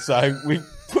whatever. And so we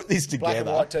put this together.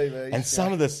 Black and white TV. And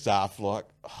some of the stuff, like,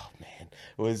 oh man,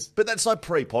 it was. But that's like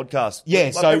pre-podcast. Yeah,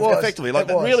 like, so effectively, like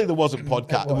really, there wasn't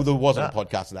podcast. Well, there wasn't a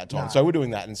podcast at that time, so we're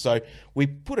doing that, and so we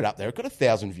put it up there. It got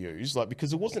 1,000 views, like because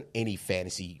there wasn't any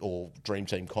fantasy or Dream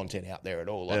Team content out there at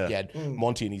all. Like you had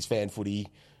Monty and his fan footy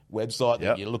website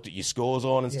that you looked at your scores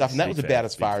on and stuff, and that was about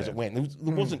as far as it went.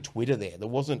 There wasn't Twitter there. There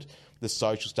wasn't the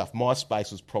social stuff.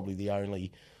 MySpace was probably the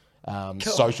only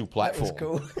social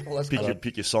platform. That was cool.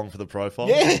 Pick your song for the profile.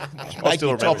 Yeah, make still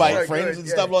your top remember 8 friends and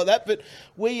stuff like that. But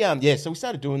we, so we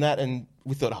started doing that, and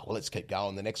we thought, oh, well, let's keep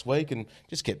going the next week, and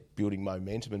just kept building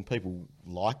momentum. And people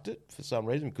liked it for some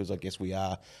reason, because I guess we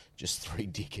are just 3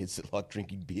 dickheads that like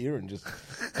drinking beer and just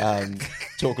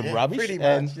talking rubbish. Pretty much,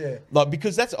 and, yeah. Like,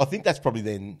 because I think that's probably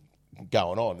then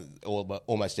going on,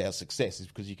 almost our success is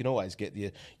because you can always get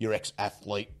your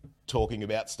ex-athlete talking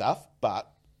about stuff,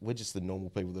 but we're just the normal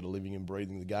people that are living and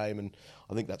breathing the game, and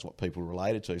I think that's what people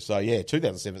related to. So,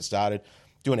 2007 started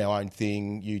doing our own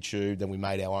thing, YouTube, then we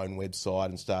made our own website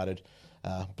and started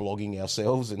blogging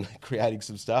ourselves and creating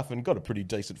some stuff, and got a pretty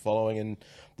decent following. And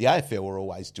the AFL were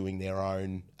always doing their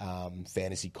own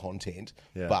fantasy content,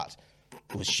 but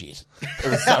it was shit. It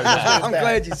was so bad. I'm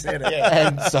glad you said it.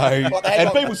 And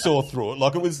so, people saw through it.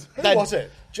 Like, it was... Who was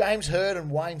it? James Hird and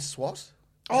Wayne Swat?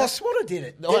 Oh, Swatter did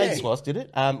it. Wayne Swass did it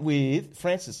with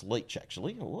Francis Leach,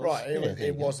 actually. It was. Right,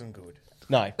 it wasn't good.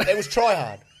 No. It was try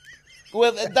hard.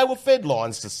 Well, they were fed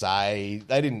lines to say.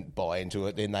 They didn't buy into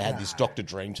it. Then they had this Dr.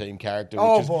 Dream Team character,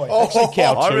 which is actually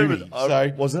Cal I Toomey.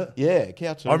 remember. Was it? Yeah,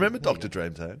 Cal Toomey. I remember Dr.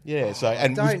 Dream Team. Yeah, so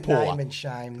and Don't was poor. name and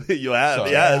shame. You have. So-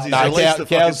 He has. He's No, released the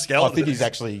fucking Cal's, I skeleton. think he's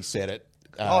actually said it.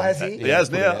 Has he? He has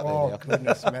put it now. out there Oh, now.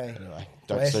 goodness me. Anyway,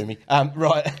 don't Bless. sue me.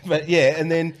 Right, but yeah, and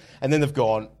then they've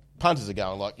gone. Punters are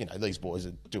going like, these boys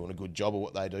are doing a good job of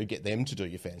what they do. Get them to do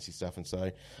your fantasy stuff, and so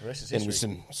then with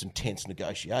some tense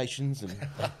negotiations, and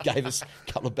they gave us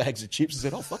a couple of bags of chips and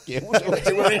said, "Oh fuck yeah, we'll do it."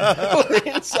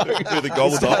 We're in. So With the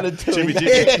gobble started dog. doing Jimmy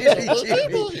that.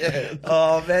 Jimmy.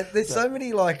 Oh man, there's so many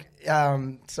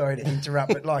sorry to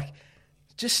interrupt, but like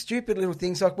just stupid little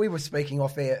things. Like we were speaking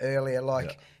off air earlier.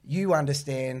 Like you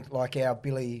understand like our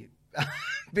Billy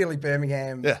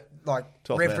Birmingham. Like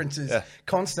 12 references man.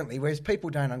 constantly, whereas people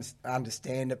don't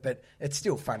understand it, but it's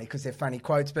still funny because they're funny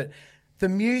quotes. But the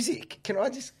music, can I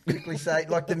just quickly say,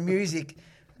 like the music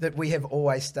that we have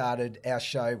always started our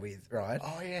show with, right?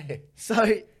 Oh, yeah. So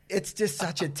it's just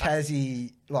such a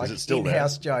Tassie like Is it still there?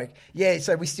 in-house joke. Yeah,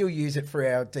 so we still use it for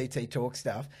our DT Talk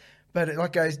stuff. But it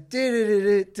like goes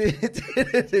do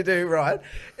right.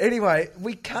 Anyway,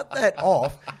 we cut that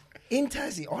off. In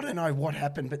Tassie, I don't know what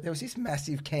happened, but there was this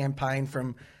massive campaign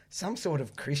from some sort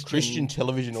of Christian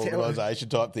television organisation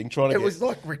type thing, trying to it get was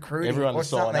like recruiting everyone or to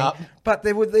sign something. up. But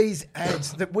there were these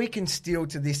ads that we can still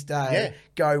to this day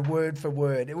go word for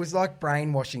word. It was like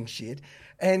brainwashing shit.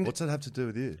 And What's that have to do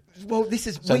with you? well, this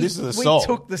is So we, this is a we song.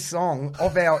 took the song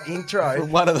of our intro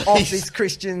From one of off these. this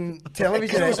Christian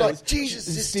television. It was ad. like, Jesus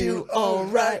is still all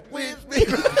right with me.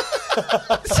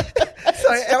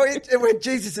 So when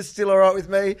Jesus is still all right with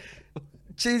me,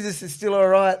 Jesus is still all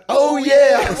right. Oh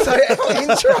yeah! So our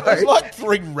intro. It's like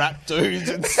 3 rap dudes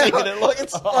and singing it like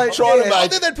it's Like, trying yeah. to Oh,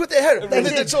 make. then they'd put their head up. And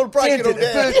then they'd sort of break it all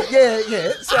down.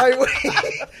 Yeah.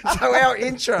 So our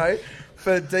intro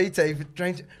for DT for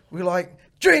Dream, we're like,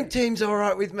 Dream Team's all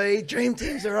right with me. Dream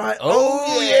Team's all right.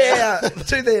 Oh yeah,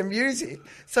 to their music.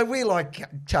 So we're like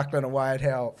chuckling away at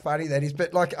how funny that is,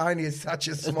 but like only is such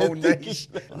a small niche.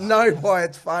 Know why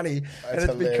it's funny, and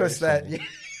it's because that.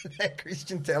 That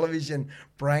Christian television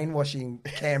brainwashing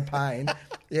campaign,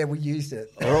 we used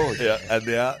it. Yeah, and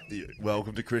now,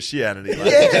 welcome to Christianity.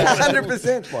 Yeah,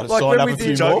 100%. Might have Like signed when up we a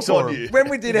few did, more Jokes on for you. when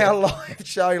we did our live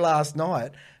show last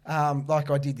night, like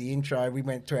I did the intro, we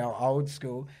went to our old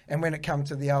school, and when it come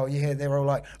to the they were all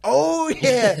like, "Oh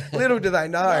yeah!" Little do they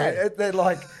know, they're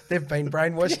like they've been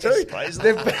brainwashed too.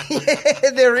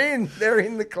 They're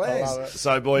in the class.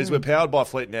 So, boys, we're powered by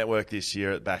Fleet Network this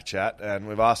year at Backchat, and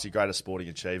we've asked your greatest sporting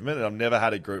achievement, and I've never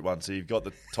had a group one, so you've got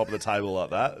the top of the table like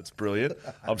that. It's brilliant.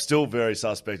 I'm still very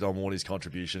suspect on Warnie's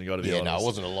contribution, got to be honest. No, it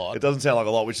wasn't a lot. It doesn't sound like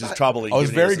a lot, which is troubling. I was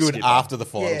given he very the good skipper. after the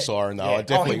final Yeah. siren, though. Yeah. I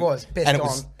definitely Oh, he was. Best and on.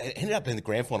 it ended up being the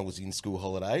grand final was in school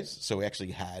holidays, so we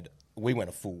actually we went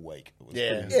a full week. It was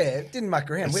pretty- Yeah, didn't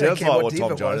muck around. It We don't sounds care like what what div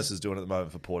Tom it Jonas was. is doing at the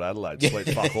moment for Port Adelaide. Sweet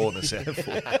fuck all in the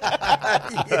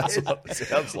SANFL. That's what it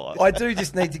sounds like. I do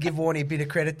just need to give Warnie a bit of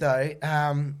credit though.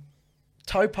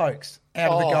 toe pokes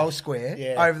out of the goal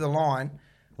square over the line.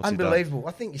 What's he Unbelievable.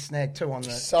 I think you snagged 2 on the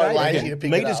So day. lazy to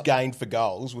pick it Meters up. gained for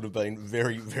goals would have been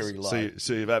very, very low.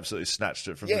 So you've absolutely snatched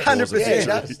it from Yeah, the jaws of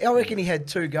 100%. victory. I reckon he had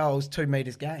 2 goals, 2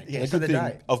 metres gained And a for good the thing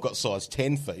day. I've got size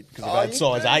 10 feet because if Oh, I had you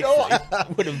size do 8 not.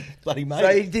 feet, would have bloody made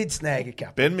So he it. did snag a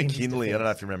couple. Ben in his McKinley, I don't know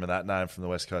defence. if you remember that name from the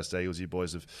West Coast Eagles. You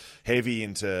boys are heavy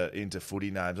into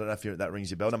footy names. I don't know if that rings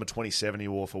your bell. Number 27 he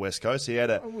wore for West Coast. He had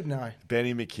I would know.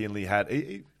 Benny McKinley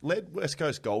he led West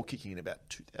Coast goal kicking in about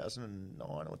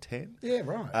 2009 or 10. Yeah,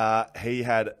 right. He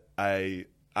had a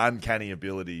uncanny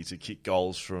ability to kick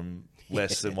goals from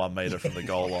less than 1 metre from the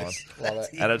goal line.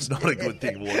 And it's not a good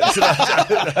thing, Warren.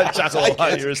 Don't chuckle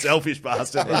away. You're a selfish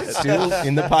bastard, mate. Still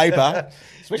in the paper.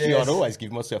 Especially Yes. I'd always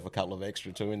give myself a couple of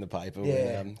extra too in the paper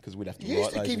Yeah. because we'd have to You write used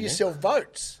to those give in there. yourself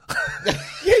votes.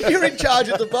 Yeah, you're in charge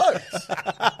of the votes.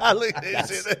 Look at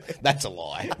this. That's a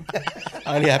lie.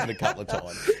 Only happened a couple of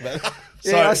times. But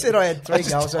Yeah, I said I had 3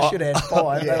 goals. I should have had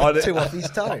 5. Yeah. But 2 off his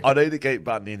toe. I need to keep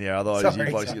Button in here, otherwise Sorry,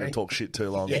 you blokes are sorry. going to talk shit too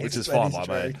long, Yes, which is that fine is by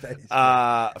true, me.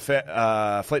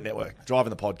 that is Fleet Network, driving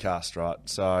the podcast, right?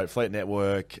 So Fleet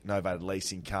Network, Novated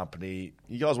Leasing Company.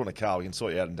 You guys want a car, we can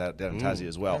sort you out down in Tassie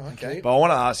as well. okay. But I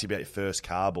want to ask you about your first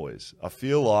car, boys. I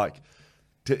feel like...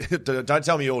 Don't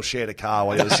tell me you all shared a car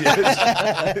while you were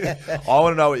I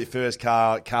want to know what your first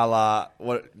car, colour,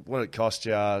 what it cost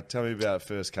you. Tell me about your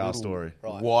first car story.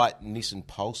 white Nissan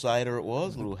Pulsator it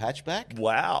was, a little hatchback.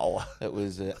 Wow. It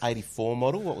was an 84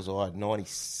 model. What was I?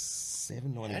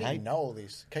 97, How 98? do you know all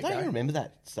this? Keep Don't you going. remember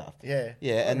that stuff? Yeah.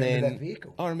 Yeah, and remember then that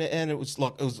vehicle. I remember, and it was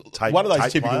one of Tape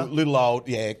those typical player? little old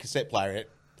cassette player.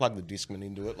 Plug the Discman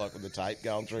into it, like with the tape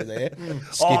going through there, Oh,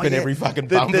 skipping yeah. every fucking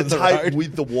The bump of the tape road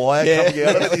with the wire yeah, coming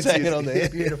out of it. was hanging on there.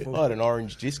 Beautiful. I had an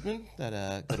orange Discman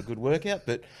that got a good workout,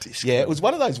 but yeah, it was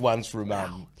one of those ones from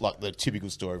like the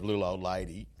typical story of a little old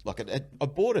lady. Like I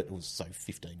bought it. It was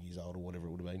 15 years old or whatever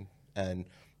it would have been, and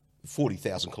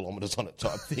 40,000 kilometres on it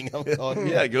type thing. I was like,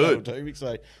 Yeah, good.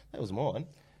 So that was mine.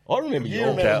 I remember You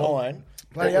yours. remember mine?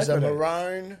 Bloody It was a oath I do.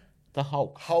 maroon The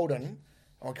Hulk. Holden.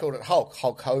 I called it Hulk.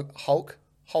 Holden,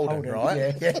 Holden,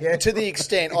 right? yeah. To the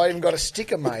extent I even got a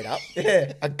sticker made up.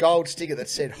 Yeah. A gold sticker that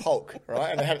said Hulk, right?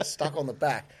 And I had it stuck on the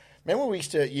back. Remember when we used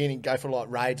to at uni go for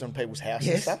like raids on people's houses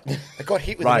Yes. and stuff? It got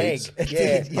hit with Raids? an egg. It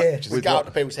did, yeah. Just With go what? up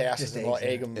to people's houses Just and like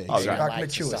eggs, egg them. yeah. Like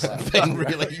mature stuff. Been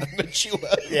really mature.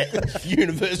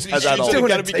 University As students adults. are Doing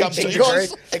going a to become teaching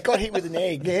teachers. It got hit with an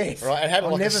egg. Yes. Right? It had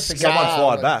I'll like never a forget scar. Someone fired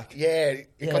on it. back. Yeah. It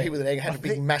Yeah. got hit with an egg. It had I a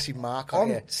big think- massive mark on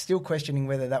I'm it. still questioning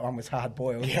whether that one was hard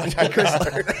boiled. Yeah, I don't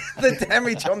know. The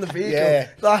damage on the vehicle. Yeah.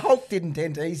 The Hulk didn't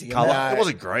dent easy. and Colour. that- It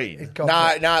wasn't green. it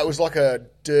got No, it was like a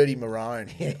dirty maroon.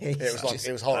 Yes. It was like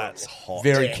it was hot. That's hot.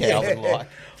 Very Calvin-like.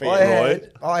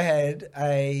 I had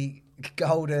a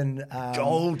golden,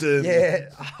 Golden. yeah,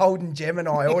 Holden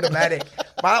Gemini automatic.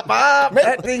 Bop, bop,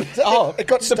 that thing. Oh, It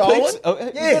got the stolen? Pizza,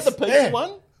 is Yes, that the pizza yeah.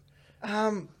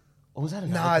 one? Or was that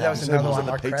another No, that was car? another was one.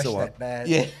 the I pizza crashed one. that bad.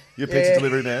 Yeah. Your pizza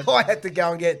delivery man. I had to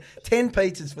go and get 10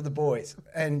 pizzas for the boys,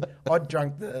 and I'd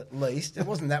drunk the least. It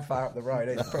wasn't that far up the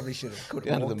road. I probably should have could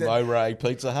have Down to the walked it. Moray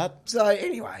Pizza Hut. So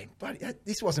anyway, but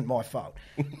this wasn't my fault.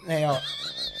 Now,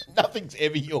 Nothing's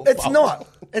ever your it's fault. not.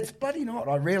 It's bloody not.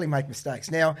 I rarely make mistakes.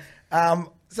 Now,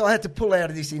 so I had to pull out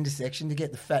of this intersection to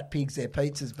get the fat pigs their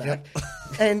pizzas back.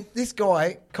 And this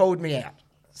guy called me out.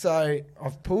 So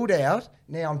I've pulled out.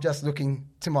 Now I'm just looking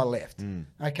to my left.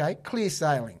 Okay, clear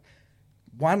sailing.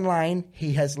 One lane,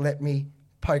 he has let me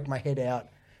poke my head out.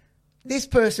 This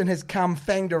person has come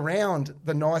fanged around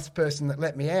the nice person that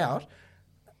let me out.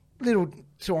 Little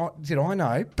did I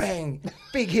know, bang,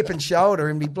 big hip and shoulder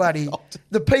and me bloody,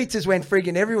 the pizzas went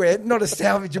frigging everywhere, not a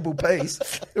salvageable piece.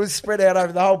 It was spread out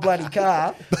over the whole bloody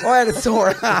car. I had a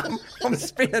sore arm. I'm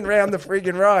spinning around the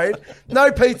frigging road.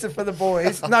 No pizza for the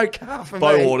boys, no car for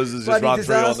Bo me. Waters has just Bloody run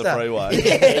through on the disaster. freeway.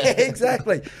 Yeah,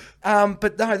 exactly.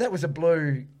 But no, that was a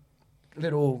blue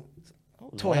little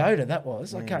Toyota, that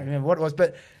was. I can't remember what it was.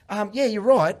 But yeah, you're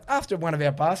right. After one of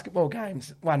our basketball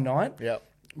games one night, Yep.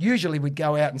 usually we'd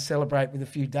go out and celebrate with a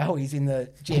few doughies in the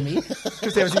Jemmy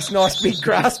because there was this nice big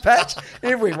grass patch.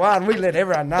 Every one, we let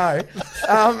everyone know.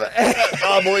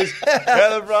 Oh, boys.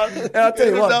 How the front. I'll tell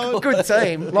you what, good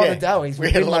team, a lot of doughies. We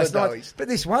We've had been a lot most of nights. doughies. But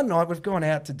this one night we've gone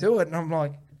out to do it, and I'm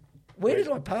like, where did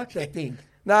I park that thing?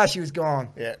 Nah, she was gone.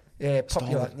 Yeah. Yeah,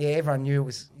 popular. Yeah, everyone knew it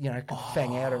was, could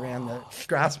fang out around the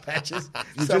grass patches.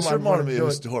 You just Someone reminded wanted me to of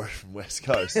a do it. story from West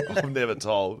Coast I've never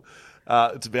told.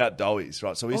 It's about doughies,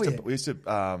 right? So we used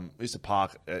to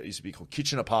park. It used to be called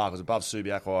Kitchener Park. It was above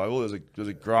Subiaco Oval. There was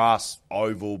a grass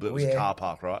oval, but it was a car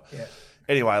park, right? Yeah.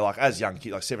 Anyway, like as young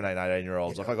kids, like 17,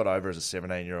 18-year-olds, like I got over as a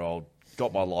 17-year-old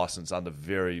got my license under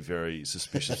very, very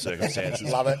suspicious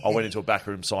circumstances. Love it. I went into a back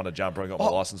room, signed a jumper, and got my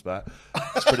license back.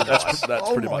 That's pretty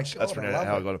much God,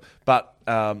 how I got it. But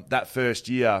that first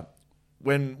year,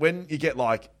 when you get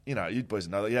like, you know, you boys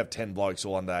know that you have 10 blokes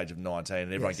all under the age of 19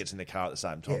 and everyone gets in the car at the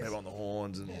same time, everyone on the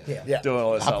horns and doing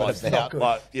all this stuff.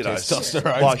 Like, you know,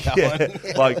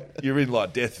 testosterone's like you're in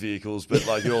like death vehicles, but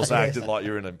like you're also acting like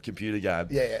you're in a computer game.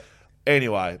 Yeah.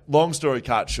 Anyway, long story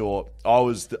cut short, I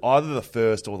was either the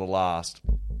first or the last.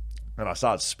 And I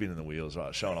started spinning the wheels,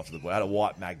 right, showing off to the boy. I had a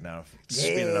white Magna,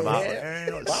 spinning them up. Yeah,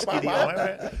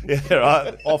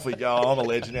 right. Off we go. I'm a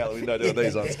legend out the window doing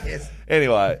these ones.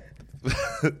 Anyway,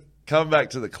 coming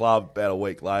back to the club about a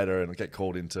week later, and I get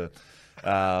called into. It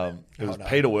was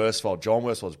Peter Worsfold, John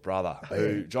Worsfold's brother.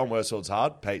 Who John Worsfold's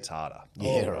hard, Pete's harder.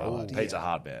 Yeah, right. Pete's a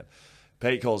hard man.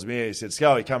 Pete calls me in. He said,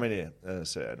 "Scully, come in here." And I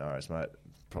said, "No worries, mate.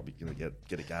 Probably going to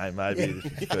get a game, maybe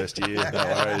first year, no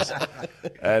worries."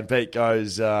 And Pete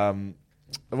goes, "What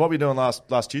were you doing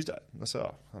last Tuesday?" I said,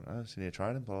 "I don't know, sitting here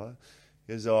training." Blah, blah.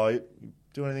 He goes, "Oh, you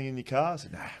do anything in your car?" I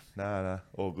said, "No,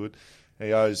 all good." And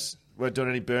he goes, "Weren't doing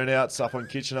any burnouts up on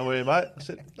Kitchener, were you, mate?" I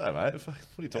said, "No, mate, what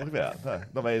are you talking about?" No,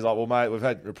 not me. He's like, "Well, mate, we've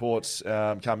had reports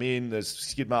come in. There's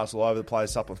skid marks all over the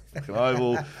place up on fucking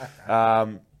Oval.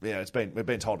 We've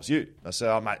been told it's you." I said,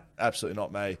 "Oh, mate, absolutely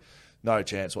not me. No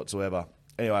chance whatsoever."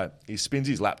 Anyway, he spins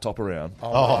his laptop around.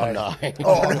 Oh, no.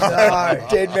 Oh, no.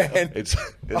 Dead man. There's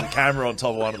a camera on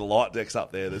top of one of the light decks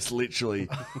up there that's literally...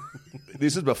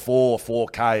 This is before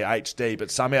 4K HD, but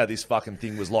somehow this fucking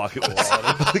thing was like it was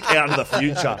out of the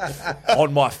future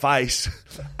on my face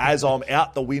as I'm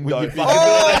out the window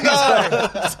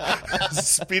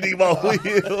spinning my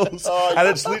wheels. And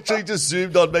it's literally just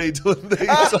zoomed on me doing these.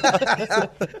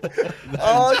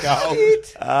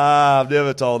 Shit. I've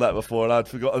never told that before, and I'd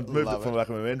forgotten. Moved it from the back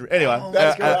of my memory. Anyway,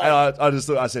 I just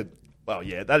thought, I said, "Well,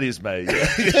 yeah, that is me."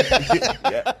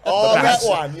 Yeah. Oh, that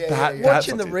one. Yeah.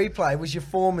 Watching the replay, was your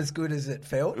form as good as it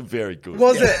felt? Very good.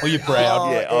 Was it? Were you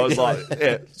proud? Yeah, I was like,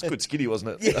 it's good skinny,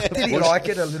 wasn't it? Yeah. Did he like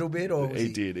it a little bit? Or was He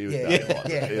did. He was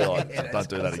that's don't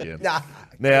do that again. Nah.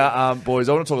 Now, boys,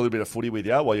 I want to talk a little bit of footy with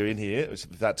you while you're in here.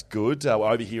 That's good. We're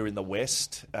over here in the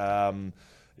West.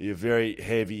 You're very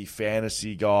heavy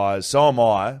fantasy guys. So am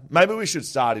I. Maybe we should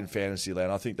start in fantasy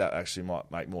land. I think that actually might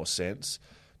make more sense.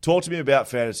 Talk to me about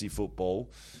fantasy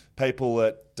football. People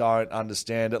that don't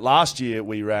understand it. Last year,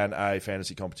 we ran a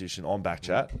fantasy competition on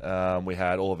Backchat. We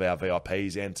had all of our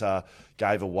VIPs enter,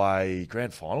 gave away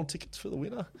grand final tickets for the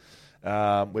winner.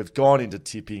 We've gone into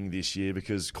tipping this year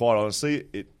because, quite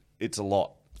honestly, it's a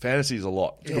lot. Fantasy is a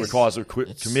lot. It requires a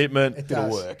commitment. It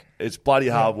does. Work. It's bloody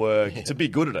hard work to be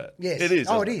good at it. Yes. It is.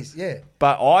 Oh, it is, yeah.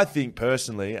 But I think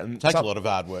personally... and It takes a lot of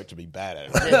hard work to be bad at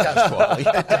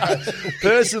it.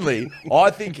 Personally,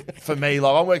 I think for me,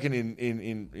 like I'm working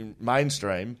in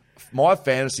mainstream, my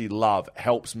fantasy love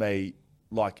helps me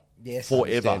like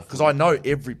forever because I know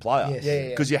every player. Yes.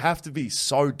 Because you have to be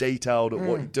so detailed at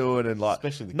what you're doing and like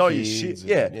Especially the know your kids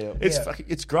shit. and-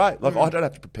 It's great. Like I don't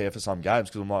have to prepare for some games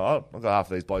because I'm like, oh, I've got half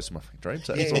of these blokes in my dream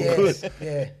set. It's all good.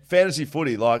 Yeah. Fantasy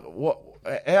footy, like what?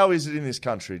 How is it in this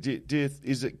country?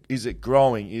 Is it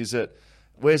growing?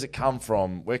 Where's it come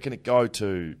from? Where can it go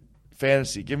to?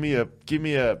 Fantasy. Give me a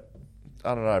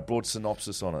I don't know, broad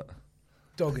synopsis on it.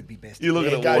 Dog would be best. You look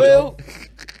at it. Well,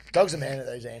 Dog's a man at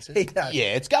those answers. He does.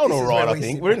 Yeah, it's going This all is right, where I we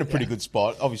think. sit. We're in a pretty good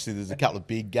spot. Obviously, there's a couple of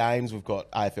big games. We've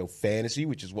got AFL Fantasy,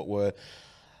 which is what we're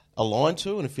aligned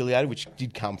to and affiliated, which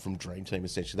did come from Dream Team,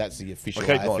 essentially. That's the official I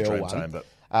keep AFL calling Dream one. Team, but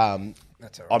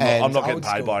That's all right. I'm not Old getting paid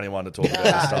school. by anyone to talk about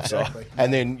this stuff. So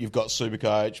And then you've got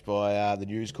Supercoach by the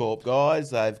News Corp guys.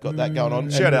 They've got that going on.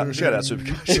 shout out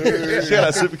Supercoach. Shout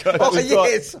out Supercoach. Oh, We've yeah,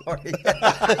 got- sorry.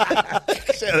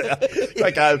 Shout out.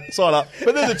 Great game. Sign up.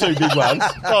 But they're the two big ones.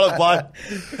 Sign up, play.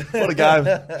 What a game.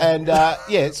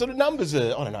 And, sort of numbers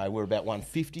are, I don't know, we're about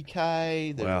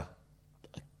 150K. There Wow.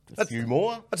 a few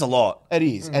more. That's a lot. It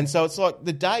is. And so it's like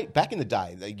back in the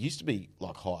day, they used to be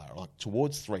like higher, like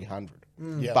towards 300.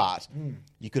 But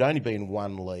you could only be in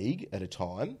one league at a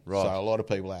time. Right. So a lot of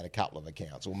people had a couple of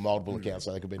accounts or multiple accounts,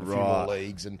 so they could be in a few Right. more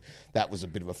leagues. And that was a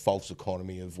bit of a false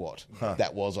economy of what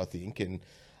that was, I think. And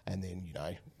then,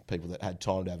 people that had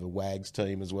time to have a WAGs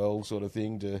team as well, sort of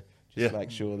thing, to just make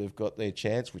sure they've got their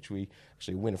chance, which we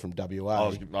actually winner from WA.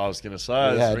 I was going to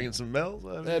say, Yeah. ringing some bells.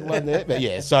 They had one there. But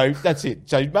yeah, so that's it.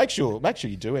 So make sure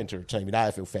you do enter a team in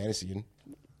AFL Fantasy, and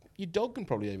your dog can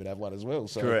probably even have one as well.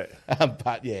 So, Correct.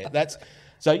 But yeah,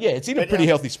 it's in a pretty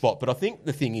healthy spot. But I think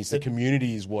the thing is the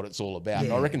community is what it's all about.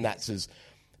 And I reckon that's as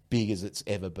big as it's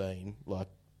ever been. Like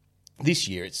this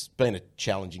year, it's been a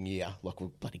challenging year. Like we're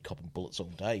bloody copping bullets thoughts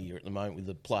all day here at the moment with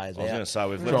the players I was out. going to say,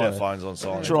 we've left our phones on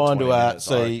silent. Trying for 20 to minutes,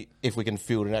 see if we can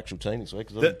field an actual team this week,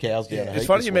 because the cows down a heap It's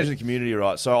funny this you week. mentioned the community,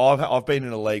 right? So I've been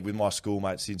in a league with my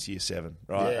schoolmates since year 7,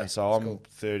 right? Yeah, and so I'm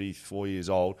 34 years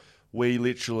old. We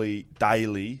literally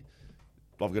daily,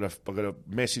 I've got a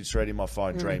message thread in my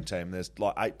phone, Dream Team. There's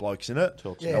like 8 blokes in it,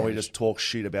 and we just talk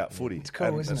shit about footy. It's cool,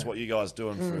 and isn't that's it? what you guys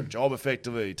doing for a job,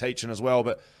 effectively teaching as well.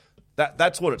 But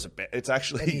that's what it's about. It's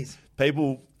actually It is.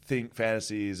 people think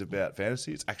fantasy is about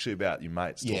fantasy. It's actually about your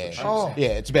mates. talking shit. Oh, Yeah,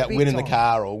 it's about big winning the time.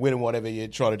 car or winning whatever you're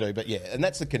trying to do. But yeah, and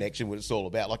that's the connection what it's all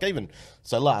about. Like even,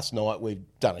 so last night we've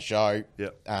done a show,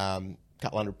 Yep.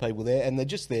 couple hundred people there, and they're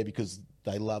just there because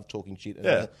they love talking shit and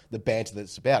Yeah. the banter that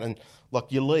it's about. And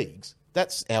like your leagues,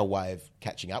 that's our way of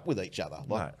catching up with each other.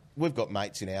 Like Right. we've got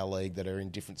mates in our league that are in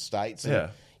different states. And, Yeah.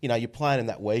 you know, you're playing in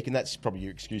that week, and that's probably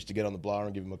your excuse to get on the blower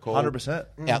and give them a call. 100%.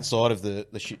 Outside of the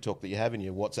shit talk that you have in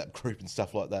your WhatsApp group and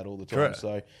stuff like that all the time. Correct.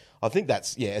 So I think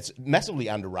that's, it's massively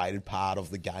underrated part of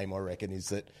the game, I reckon,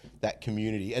 is that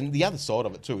community. And the other side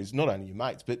of it too is not only your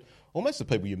mates, but almost the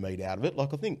people you meet out of it.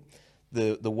 Like I think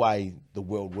the way the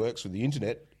world works with the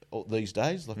internet these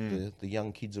days, like the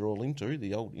young kids are all into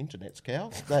the old internet's cow.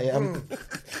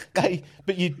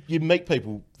 But you meet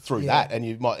people through that, and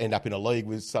you might end up in a league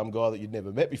with some guy that you'd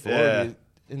never met before, Yeah.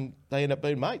 and they end up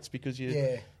being mates because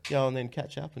you go and then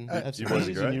catch up and have some You boys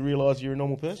beers agree? and you realise you're a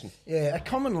normal person. Yeah, a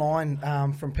common line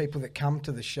from people that come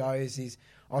to the shows is,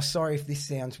 "Oh, sorry if this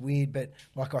sounds weird, but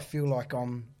like I feel like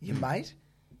I'm your mate,"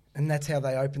 and that's how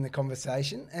they open the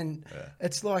conversation. And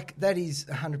it's like that is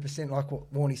 100% like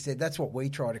what Warnie said. That's what we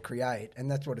try to create, and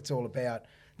that's what it's all about.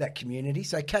 That community.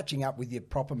 So catching up with your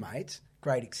proper mates,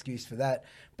 great excuse for that.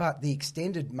 But the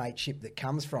extended mateship that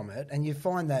comes from it, and you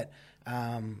find that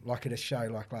like at a show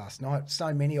like last night,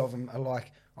 so many of them are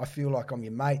like, "I feel like I'm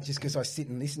your mate just because I sit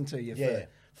and listen to you for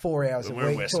 4 hours We're a in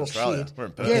week, Western talk Australia. shit." We're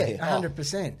in Perth. Yeah,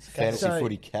 100%. Fantasy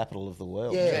footy capital of the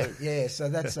world. Yeah. So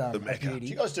that's Mecca. beauty. Do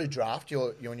you guys do draft,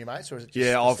 you and your mates, or is it just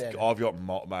Yeah, the I've standard? got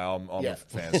mate, I'm Yeah. a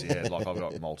fantasy head. Like I've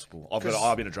got multiple.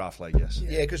 I'm in a draft league. Yes.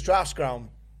 Yeah, because draft's grown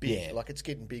big. Yeah. Like it's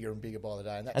getting bigger and bigger by the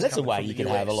day. And And that's a coming way from you the can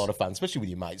have a US. lot of fun, especially with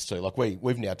your mates too. Like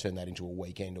we've now turned that into a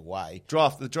weekend away.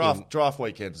 Draft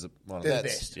weekends are one of They're the the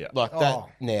best. best. Yeah. Like that Oh,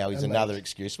 now is elite. another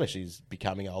excuse, especially as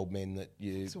becoming old men, that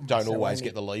you almost don't so always only-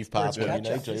 get the leave pass when you catch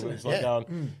need up, to. isn't It's it? like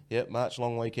Yeah. going, March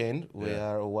long weekend, we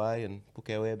are away and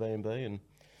book our Airbnb and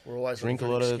We're always drink a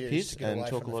looking for lot an of excuse piss to get and away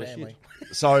talk a from lot the of family.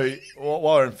 shit. So while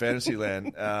we're in fantasy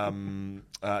land,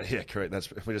 yeah, correct.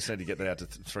 We just need to get that out to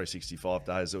 365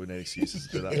 days. So we need excuses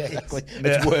to do that. Exactly.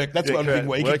 It's work. That's one thing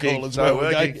we can call as well.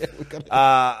 We go, we've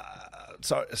got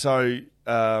So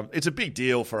it's a big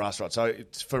deal for us, right? So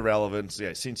it's for relevance.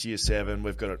 Yeah, since year 7,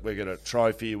 we've got a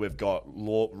trophy, we've got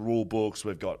rule books,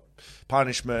 we've got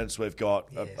punishments, we've got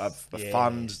a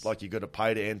fund. Like you've got to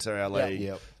pay to enter our league.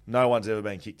 Yep. No one's ever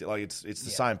been kicked. Like it's the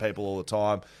same people all the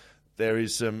time. There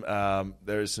is some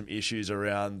issues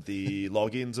around the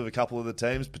logins of a couple of the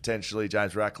teams. Potentially,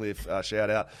 James Ratcliffe, shout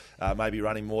out, maybe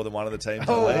running more than one of the teams in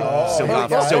the league.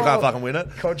 Still can't fucking win it.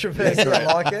 Controversy, I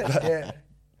like it. Yeah.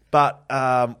 But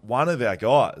one of our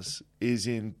guys is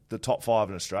in the top 5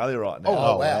 in Australia right now.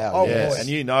 Oh, wow. Oh, Yes, boy. and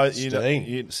you know,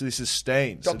 Steen. so this is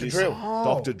Steen. Dr. Drill.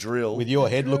 Dr. Drill. with your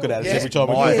head looking at us Yeah. every time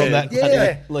we My click on head. that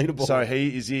Yeah. leaderboard. So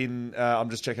he is in. I'm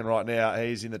just checking right now.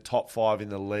 He's in the top 5 in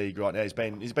the league right now. He's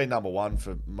been number 1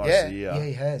 for most Yeah. of the year. Yeah,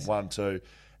 he has. 1, 2,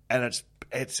 and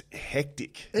it's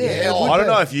hectic. Yeah, it would I don't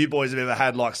be. know if you boys have ever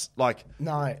had like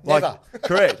No, Never.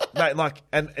 correct, mate. Like,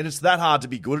 and it's that hard to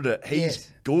be good at it. He's Yes.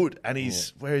 good, and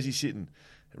he's where is he sitting?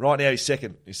 Right now, he's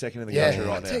second. He's second in the Yeah. country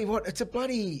I right tell now. you what, it's a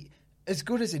bloody. As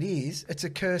good as it is, it's a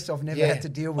curse I've never Yeah. had to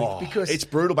deal with because It's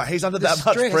brutal, but he's under the that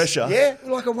much stress- pressure. Yeah,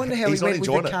 like I wonder how He's he not went with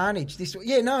enjoying the it. carnage.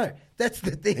 No, that's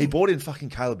the thing. He bought in fucking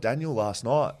Caleb Daniel last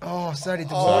night. Oh, so did the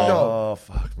Bulldog. Oh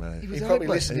fuck, man. He was He probably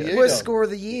hopeless. listened to you, Worst Dog. score of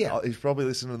the year. He's probably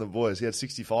listening to the boys. He had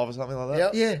 65 or something like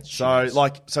that. Yep.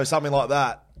 Yeah, So something like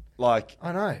that. Like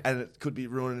I know. and it could be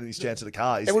ruining his chance at the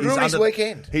car. It would ruin his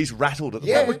weekend. He's rattled at the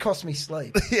that moment. would cost me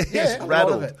sleep. He's a lot of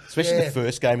rattled. it. Especially Yeah. the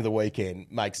first game of the weekend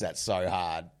makes that so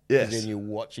hard. 'Cause Yes. then you're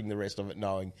watching the rest of it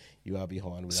knowing you are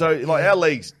behind. With So that. like our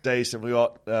league's decent. We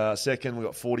got second. We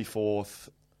got 44th.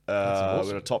 awesome.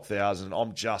 We got a top 1,000.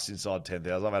 I'm just inside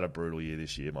 10,000. I've had a brutal year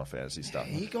this year. My fantasy stuff.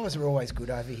 You guys are always good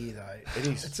over here, though. It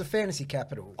is. It's a fantasy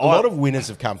capital. a lot of winners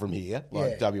have come from here,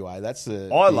 like Yeah. WA. That's the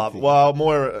I big love thing.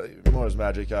 Moira's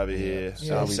magic over here.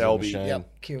 Selby's a Selby, machine. Yep.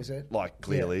 Kills it. like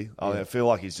clearly. I feel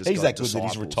like he's just He's got that good that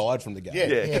he's disciples. retired from the game.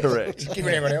 Yeah, correct. He's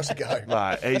giving everyone else a go.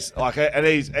 Mate, he's like, and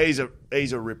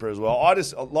he's a ripper as well. I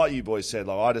just like you boys said,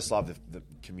 like I just love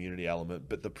community element,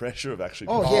 but the pressure of actually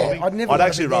Oh, performing, yeah, I'd never I'd wanna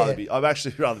actually be rather there. be. I'd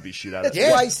actually rather be shit at it.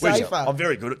 It's way Which safer. I'm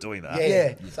very good at doing that.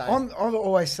 Yeah, Same. I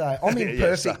always say I'm in Yeah,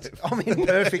 perfect. same. I'm in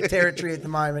perfect territory at the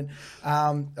moment.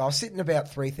 I was sitting about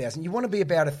 3,000. You want to be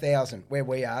about 1,000 where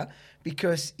we are,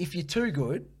 because if you're too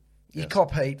good, you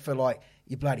cop heat for like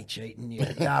you're bloody cheating. You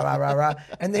rah, rah, rah, rah.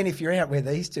 And then if you're out where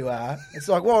these two are, it's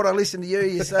like, why would I listen to you?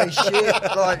 You say shit.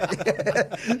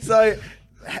 Like, so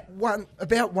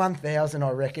about 1,000, I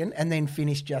reckon, and then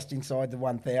finish just inside the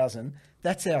 1,000.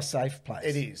 That's our safe place.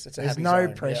 It is. It's a There's happy no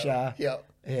zone. pressure. Yeah.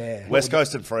 Yeah. West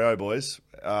Coast and Freo boys.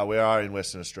 We are in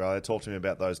Western Australia. Talk to me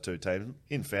about those two teams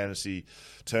in fantasy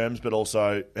terms, but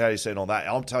also how you seen on that.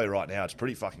 I'll tell you right now, it's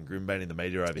pretty fucking grim being in the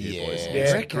media over here, boys.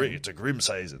 It's a grim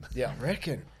season. Yeah. I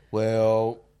reckon.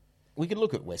 Well, we could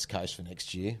look at West Coast for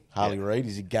next year. Harley Reid,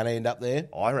 is he going to end up there?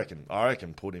 I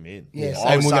reckon put him in. Yes.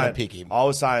 I And was we're gonna saying- pick him. I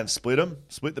was saying split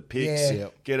the picks, Yeah.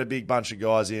 Yep. get a big bunch of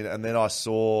guys in, and then I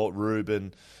saw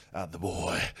Ruben, the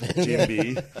boy,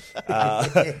 Jimby,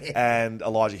 and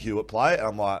Elijah Hewitt play, and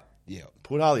I'm like, Yeah.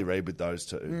 put Harley Reid with those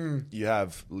two. You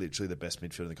have literally the best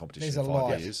midfield in the competition There's in a 5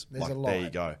 lot. years. There's a There lot. you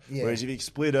go. Yeah. Whereas if you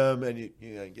split them and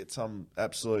you get some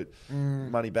absolute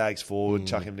money bags forward,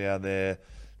 chuck him down there.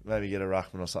 Maybe get a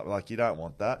ruckman or something. Like, you don't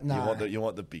want that. No. You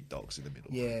want the big dogs in the middle.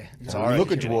 Yeah. So No. we're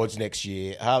looking towards next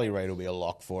year. Harley Reid will be a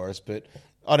lock for us, but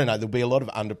I don't know. There'll be a lot of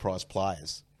underpriced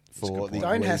players for the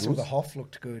Don't hassle. Eagles. The Hoff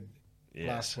looked good Yes.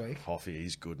 last week. Hoffy,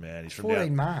 he's good, man. He's from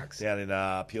 14 marks. down in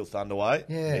Peel Thunderway.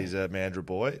 Yeah. He's a Mandurah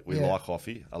boy. We Yeah. like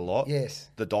Hoffy a lot. Yes.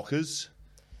 The Dockers,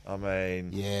 I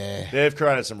mean, Yeah. they've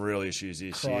created some real issues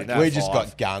this year. Crikey. We just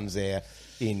got guns there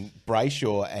in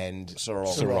Brayshaw and Sarong.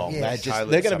 Yes. They're Taylor's going to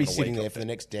be having a sitting week there off for the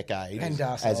next decade And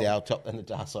Darsole. as our top and the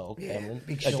Darsole Cameron.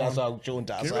 Big Sean. Darsole, Sean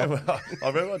Do you Darsole. remember, I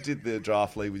remember I did the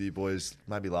draft league with you boys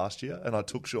maybe last year, and I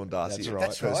took Sean Darcy That's at right.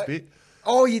 the first right. bit.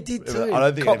 Oh, you did too. I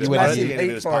don't think Copped any of us- massive I don't think any of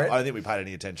heat us for pa- it. I don't think we paid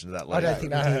any attention to that league. I don't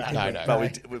think we did. No. But we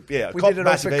copped We did it off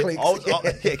massive for heat.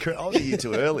 clicks. I was a year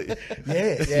too early.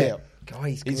 Yeah. Yeah. God,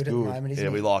 he's good He's at the good. moment, isn't Yeah,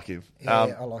 he? we like him.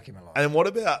 Yeah, I like him a lot. And what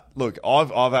about? Look,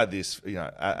 I've had this,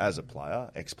 as a player,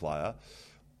 ex-player.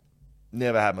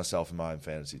 Never had myself in my own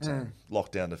fantasy team.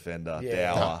 Lockdown defender,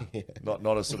 Dowler,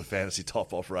 not a sort of fantasy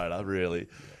top operator, really.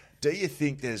 Do you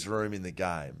think there's room in the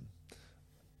game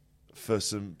for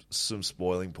some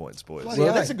spoiling points, boys?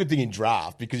 Well, that's a good thing in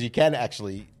draft because you can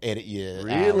actually edit your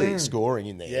Really? scoring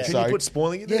in there. Yeah. Can So you put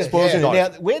spoiling in there? Yeah. spoils in No. there.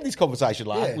 Now, we had this conversation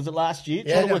last. Yeah. Was it last year?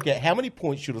 Yeah. Trying to work out how many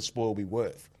points should a spoil be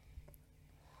worth.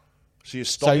 So you're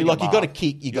So stopping you like a you got a mark.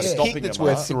 kick. You got You're a stopping kick that's a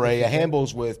worth mark. 3. A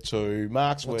handball's worth 2.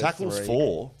 Mark's Well, worth tackle's 3.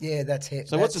 4. Yeah, that's it.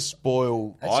 So what's a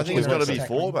spoil? I think it's got to be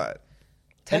tackling. 4, mate.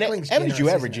 And Tackling's how many did you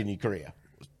generous, average isn't in your career?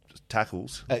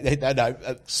 Tackles. No,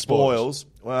 Spoils.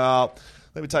 Well,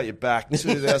 let me take you back.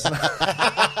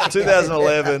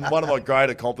 2011, one of my great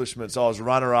accomplishments, I was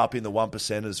runner-up in the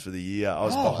 1%ers for the year. I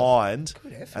was behind,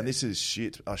 and this is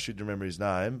shit. I should remember his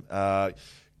name.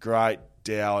 Great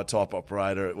Dower type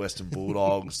operator at Western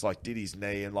Bulldogs. Did his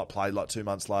knee and played 2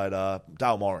 months later.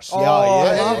 Dale Morris. Oh,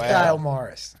 I yeah, love wow. Dale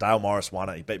Morris. Dale Morris won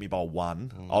it. He beat me by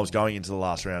 1. I was going into the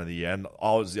last round of the year, and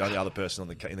I was the only other person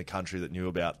in the country that knew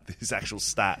about this actual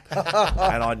stat.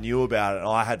 And I knew about it, and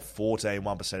I had 14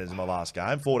 1%ers in my last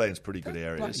game. 14 is pretty good Bloody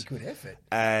areas. good effort.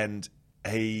 And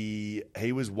he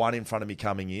was 1 in front of me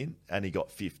coming in, and he got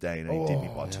 15, and he did me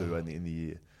by 2 in the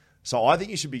year. So I think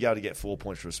you should be able to get 4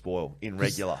 points for a spoil in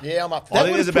regular. Yeah, I'm up for I That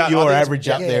think would it's put about- I your think it's- average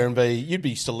up Yeah. there and you'd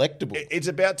be selectable. It's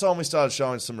about time we started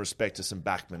showing some respect to some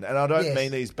backmen. And I don't Yes.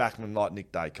 mean these backmen like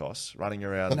Nick Dacos running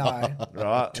around. No.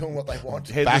 Right? doing what they want.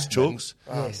 Headless Backmen. chooks.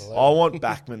 Yes. I want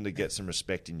backmen to get some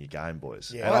respect in your game,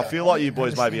 boys. Yeah. And I feel like you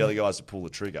boys may be understand. the guys to pull the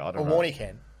trigger. I don't Well, know. Warnie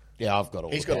can. Yeah, I've got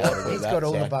all He's the got power all- to do He's that, got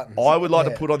all so. the buttons. I would like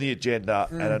Yeah. to put on the agenda,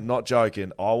 and I'm not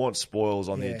joking, I want spoils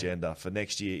on the Yeah. agenda for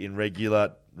next year in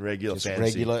regular Just fantasy.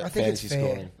 regular I think it's fantasy fair.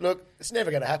 scoring. Look, it's never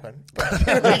going to happen. But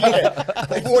yeah,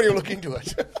 Warnie will look into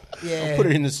it. Yeah. Put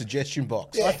it in the suggestion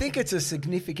box. I think it's a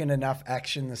significant enough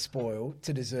action, the spoil,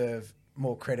 to deserve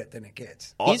more credit than it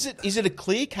gets. Is it a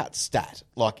clear cut stat?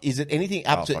 Is it anything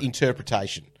up to fuck.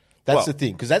 interpretation? That's Well- the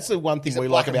thing, because that's the one thing Is it we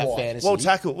like black and about white?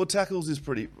 fantasy. Tackles is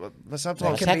pretty.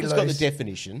 Sometimes Can be Tackle's got the loose.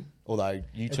 definition, although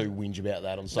you two whinge about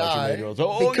that on social No, media.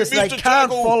 Oh, because you they missed a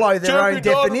can't tackle. follow their Tell own me,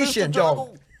 Dad, I definition, missed a tackle.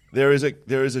 Dom.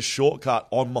 there is a shortcut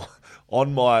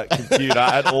on my computer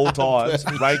at all times,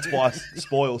 ranked by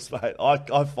spoils, mate. I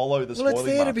follow the spoiling Well,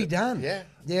 it's there to be market. done. Yeah.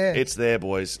 Yeah. It's there,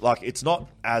 boys. It's not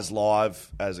as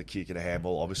live as a kick and a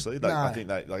handball, obviously. I No.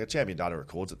 think a champion data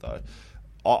records it though.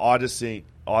 I think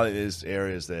there's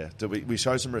areas there. Do we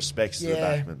show some respects to the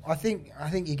yeah. backman? I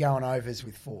think you're going overs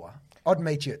with 4. I'd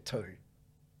meet you at 2.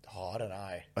 Oh, I don't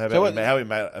know. How we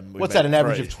made What's that? An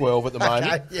average of 12 at the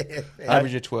moment. Yeah.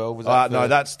 Average of 12. Was that no,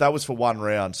 for- that was for one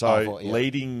round. So yeah.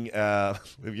 leading, we'll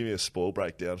give you a spoil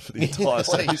breakdown for the entire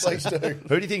season. Please do.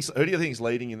 Who do you think's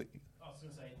leading in I was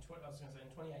going to say in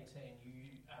 2018 you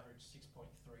averaged 6.3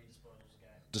 disposals a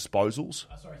game.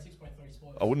 disposals? Sorry, 6.3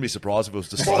 spoils. I wouldn't be surprised if it was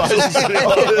disposals. I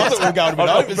thought we were going to an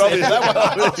overseas.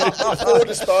 4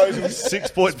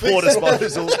 disposals. 6.4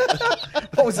 disposals.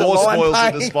 What was the 4 line spoils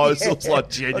and paying? disposals, Yeah. like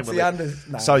What's genuinely. the under?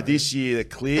 No. So this year, the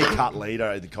clear-cut leader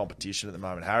in the competition at the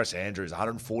moment, Harris Andrews,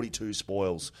 142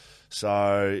 spoils.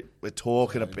 So we're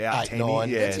talking about 10. 9.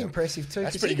 Yeah. That's impressive too,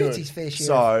 That's because he pretty gets good. his fair share.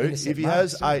 So of innocent if he marks,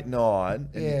 has so- 8, 9,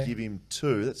 and Yeah. you give him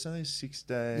 2, that's only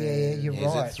 16. Yeah, you're Is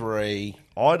right. it 3?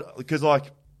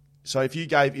 So if you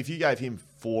gave him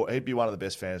 4, he'd be one of the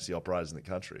best fantasy operators in the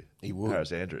country. He would.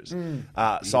 Harris Andrews.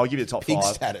 Mm. So I'll give you the top Pig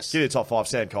 5. status. Give you the top 5.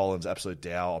 Sam Collins, absolute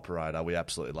Dow operator. We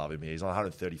absolutely love him here. He's on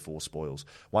 134 spoils.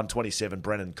 127.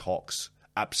 Brennan Cox,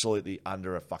 absolutely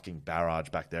under a fucking barrage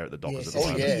back there at the Dockers Yes. at the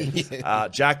Oh, moment. yeah.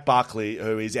 Jack Buckley,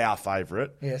 who is our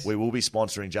favourite. Yes. We will be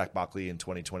sponsoring Jack Buckley in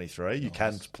 2023. You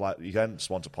can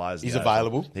sponsor players. in He's the AFL.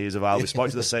 available. He is available. We spoke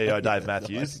to the CEO, Dave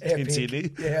Matthews, in Epic.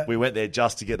 Sydney. Yeah. We went there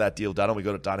just to get that deal done, and we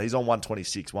got it done. He's on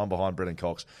 126, one behind Brennan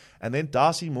Cox. And then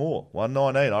Darcy Moore,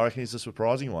 119. I reckon he's a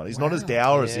surprising one. He's not as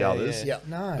dour as the others. yeah.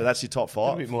 No. But that's your top A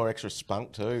 5. bit more extra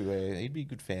spunk too. Where he'd be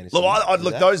good fantasy. Look, Do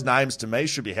look, that. those names to me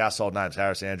should be household names.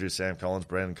 Harris Andrews, Sam Collins,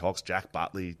 Brennan Cox, Jack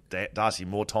Buckley, Darcy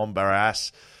Moore, Tom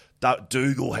Barras,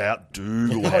 Dougal Howe,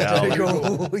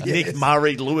 Dougal, Nick yes.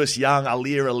 Murray, Lewis Young,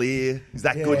 Alir. Is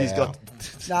that good? He's got.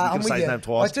 No, you I'm can with say his you. name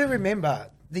twice. I do remember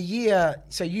the year.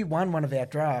 So you won one of our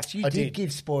drafts. You I did did.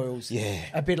 give spoils Yeah.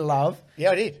 a bit of love,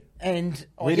 Yeah, I did. and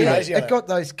We yeah, did. it got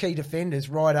those key defenders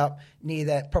right up near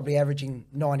that, probably averaging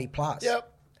 90 plus. Yep.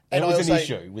 And it I was an also-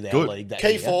 issue with our Good. league that Key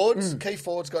year. Fords. Key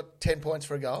Fords got 10 points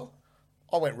for a goal.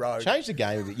 I went rogue. Changed the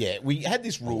game a bit. Yeah, we had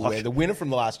this rule where the winner from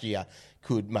the last year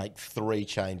could make 3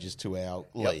 changes to our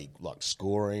league, like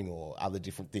scoring or other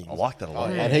different things. I like that a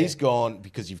lot. And he's gone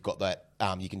because you've got that.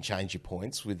 You can change your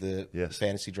points with the Yes.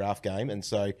 fantasy draft game, and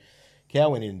so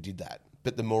Cal went in and did that.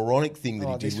 But the moronic thing that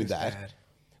he this did with was that, bad.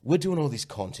 we're doing all this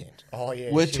content. Oh,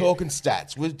 yeah, we're shit. talking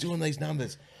stats. We're doing these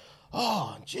numbers.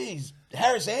 Oh, geez,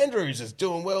 Harris Andrews is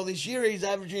doing well this year. He's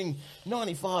averaging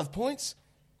 95 points.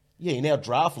 Yeah, in our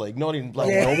draft league, not in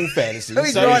like Yeah. normal fantasy.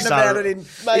 He's So writing he's, about it in.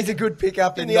 mate, He's a good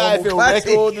pickup in in the normal AFL classic.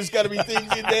 record, there's going to be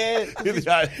things in there. He's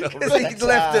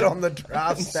left it on the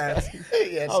draft stats.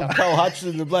 Yeah, Oh, so- Cole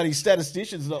Hutchinson, the bloody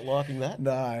statistician's not liking that.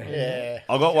 No. yeah.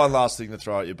 I've got one last thing to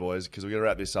throw at you boys because we're going to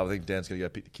wrap this up. I think Dan's going to go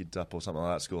pick the kids up or something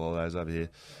like that. School holidays over here.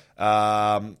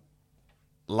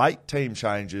 Late team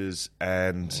changes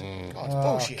and Oh, it's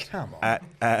bullshit. Come on.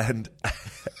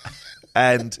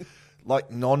 and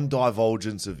like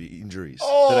non-divulgence of injuries that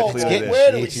Oh, are clearly getting there.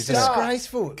 where do we Shit, isn't it? start?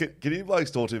 Disgraceful. Can you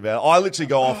blokes talk to me about it? I literally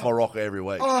go off my rocker every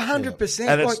week. Oh, 100%.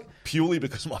 And it's Like, purely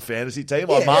because of my fantasy team.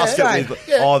 Yeah, I mask yeah, it with,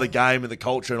 yeah. the game and the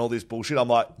culture and all this bullshit. I'm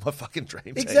like, my fucking dream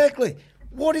team. exactly.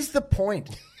 What is the point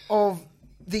of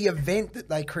the event that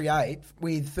they create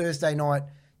with Thursday night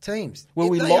teams? Well,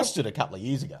 we They lost are- it a couple of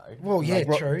years ago. Well, yeah,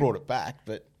 They true. Brought it back,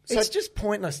 but It's just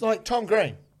pointless. Like, Tom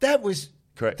Green. that was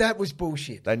Correct. That was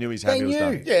bullshit. They knew his hammy was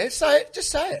done. Yeah, say it. Just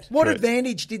say it. What Correct.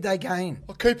 advantage did they gain?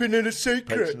 I'm keeping it a Preaching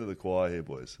secret. to the choir here,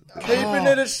 boys. Keeping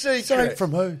it a secret. So-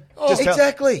 From who? Oh,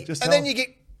 exactly. Just and tell then you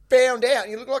get found out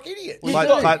and you look like idiots. You've Clayton-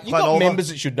 got, Clayton you've got Oliver. members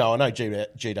that should know. I know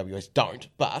GWS don't,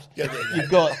 but you've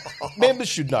got members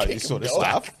should know this sort of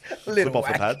stuff. Flip off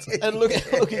the pads. And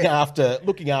looking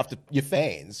after your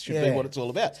fans should be Yeah. what it's all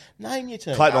about. Name your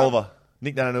team. Clayton Oliver,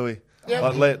 Nick Nananui. Yeah.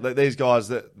 Like, these guys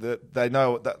that they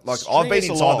know that. Like I've been us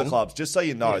inside along. the clubs, just so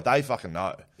you know, they fucking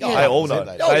know. Yeah, they all know. 100%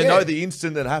 they They do. know the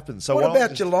instant that happens. So What why not about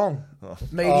just- Geelong?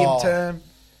 Medium Oh. term,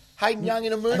 Hayden Young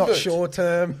in a moon not boot. short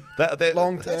term, That-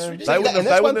 long That's term. ridiculous. They wouldn't have- And they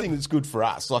that's one wouldn't thing that's good for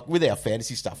us. Like with our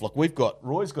fantasy stuff, like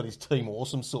Roy's got his Team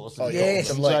Awesome sauce. Oh, yes.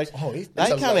 And elite. so Oh, he's- they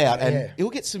he's come elite, out and yeah. he'll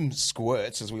get some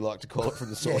squirts, as we like to call it, from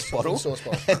the sauce From bottle. the sauce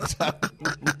bottle.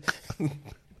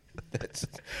 That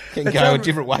can go a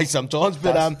different way sometimes,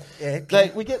 but Yeah, it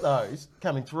can. we get those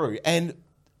coming through, and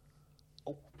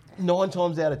 9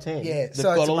 times out of 10, Yeah, they've so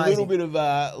got it's a amazing. little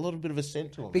bit of a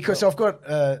scent to them. Because I've got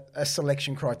a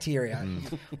selection criteria.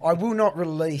 I will not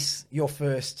release your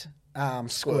first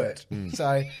squirt.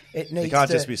 So it needs can't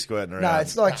to, just be squirting No, around.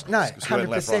 it's like, no, Squirting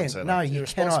left, right, 100%. centre. No, you You're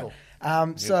cannot. responsible. You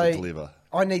have to So deliver.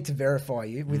 I need to verify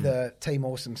you with a Team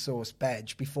Awesome Sauce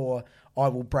badge before I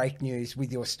will break news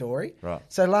with your story. Right.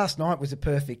 So last night was a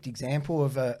perfect example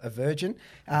of a virgin.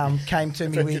 Came to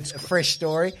me with a fresh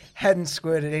story, hadn't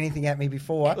squirted anything at me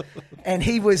before, and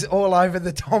he was all over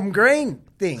the Tom Green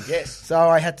thing. Yes. So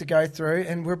I had to go through,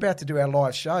 and we're about to do our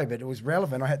live show, but it was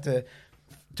relevant. I had to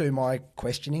do my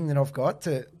questioning that I've got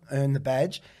to earn the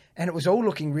badge, and it was all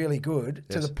looking really good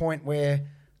to the point where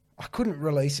I couldn't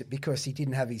release it because he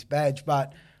didn't have his badge,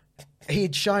 but he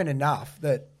had shown enough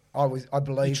that I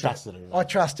believed You trusted it, right? I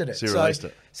trusted it. So you released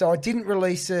it. So I didn't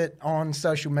release it on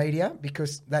social media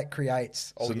because that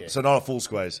creates So not a full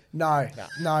squeeze. no,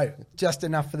 just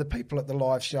enough for the people at the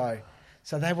live show.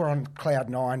 So they were on cloud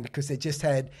nine because they just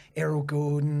had Errol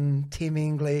Goulden, Tim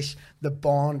English, the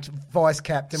Bond, vice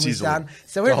captain was Sizzle. done.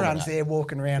 So everyone's there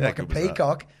walking around like a good was that?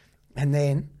 peacock. And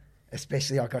then,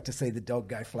 especially, I got to see the dog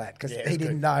go flat because he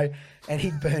didn't know, and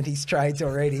he'd burnt his trades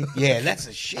already. Yeah, that's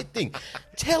a shit thing.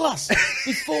 Tell us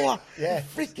before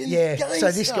freaking Yeah, game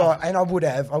so this starts. guy, and I would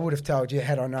have told you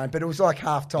had I known, but it was like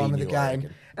half time of the knew, I game.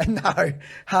 reckon. And no,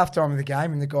 half time of the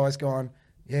game, and the guy's gone,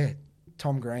 yeah,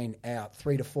 Tom Green out,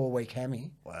 3 to 4 week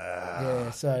hammy. Wow.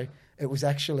 Yeah, so it was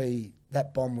actually,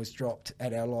 that bomb was dropped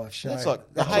at our live show. That's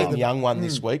like the Hayden Young one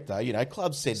this week, though. You know,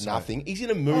 club said nothing. He's in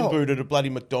a moon boot at a bloody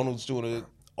McDonald's doing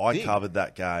a I thing. covered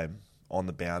that game on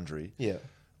the boundary. Yeah.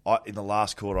 In the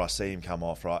last quarter, I see him come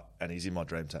off, right, and he's in my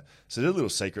dream team. So there's a little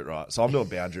secret, right? So I'm doing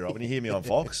boundary, right? When you hear me on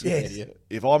Fox,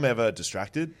 if I'm ever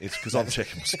distracted, it's because I'm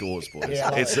checking my scores, boys.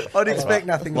 I'd expect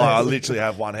nothing Like, I less. literally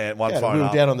have one Yeah, phone Will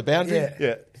up. down on the boundary. Yeah.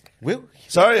 Yeah. Will?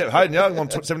 Sorry, Hayden Young on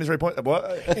 73 points.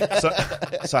 What?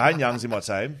 So Hayden Young's in my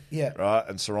team, Yeah. right,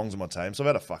 and Sarong's in my team. So I've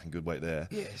had a fucking good week there.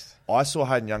 Yes. I saw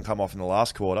Hayden Young come off in the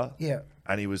last quarter, Yeah.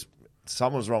 and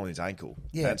something was wrong with his ankle.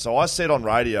 Yeah. And so I said on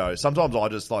radio, sometimes I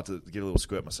just like to give a little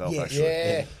squirt myself, Yeah. actually.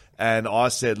 Yeah. And I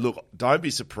said, look, don't be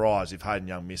surprised if Hayden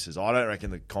Young misses. I don't reckon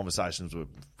the conversations were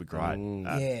great.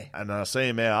 Yeah. And then I see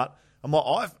him out. I'm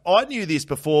like, I knew this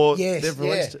before Yes, they've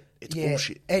released it. It's yeah,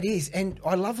 bullshit. It is, and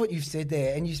I love what you've said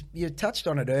there. And you touched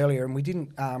on it earlier, and we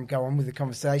didn't go on with the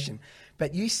conversation.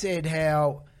 But you said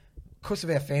how, because of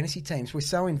our fantasy teams, we're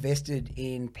so invested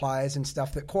in players and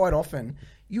stuff that quite often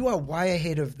you are way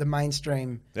ahead of the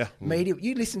mainstream media.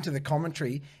 You listen to the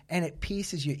commentary, and it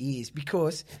pierces your ears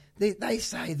because they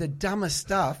say the dumbest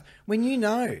stuff when you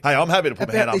know. Hey, I'm happy to put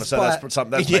my about hand up and this say player. that's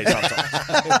me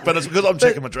sometimes. But it's because I'm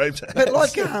checking my dream team. But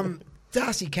like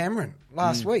Darcy Cameron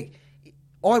last week,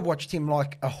 I watched him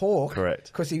like a hawk. Correct.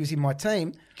 Because he was in my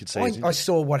team. could see his I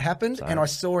saw what happened, Same. and I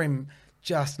saw him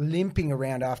just limping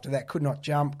around after that. Could not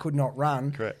jump, could not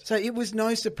run. Correct. So it was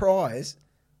no surprise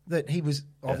that he was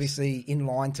obviously in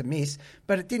line to miss.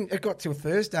 But it didn't. It got to a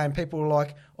Thursday, and people were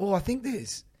like, "Oh, I think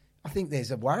there's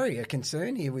a worry, a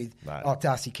concern here with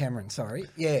Darcy Cameron." Sorry,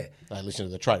 yeah, They listen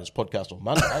to the Traders podcast on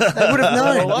Monday. they would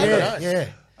have known.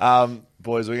 Yeah.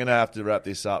 Boys, we're going to have to wrap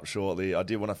this up shortly. I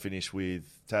did want to finish with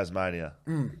Tasmania,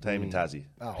 team in Tassie.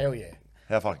 Hell yeah.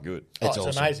 How fucking good. It's It's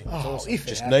awesome. amazing. It's awesome. If it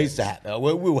Just happens. needs to happen.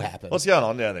 Well, will happen. What's going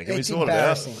on down there? Can we It's sort it out?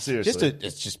 embarrassing. Seriously.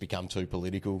 It's just become too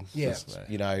political. Yeah. Just,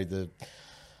 you know, the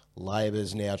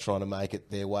Labor's now trying to make it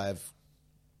their way of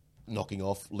knocking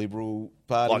off Liberal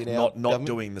Party like in our not government.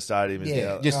 doing the stadium.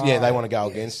 Yeah. They want to go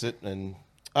against it, and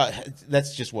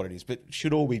that's just what it is. But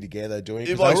should all be together doing it.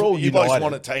 You 'cause boys, they're all you boys united.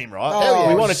 want a team, right? Oh, yeah.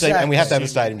 We want a team, and we have to have a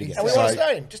Exactly. stadium together. And we want a So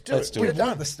stadium. Just do let's it. do We it.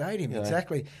 want the stadium,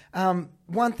 exactly.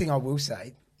 One thing I will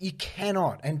say, you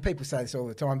cannot, and people say this all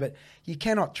the time, but you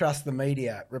cannot trust the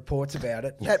media reports about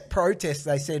it. That protest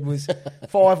they said was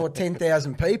 5 or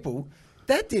 10,000 people.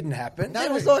 That didn't happen.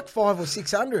 It was like 500 or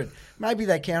 600. Maybe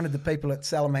they counted the people at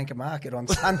Salamanca Market on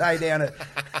Sunday down at.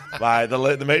 Mate,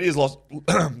 the media's lost.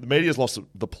 The media's lost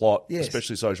the plot, Yes.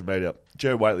 especially social media.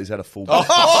 Jerry Waitley's had a full.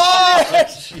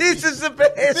 This is the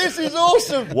best. This is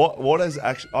awesome. What is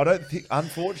actually? I don't think.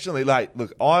 Unfortunately,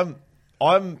 look, I'm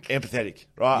empathetic,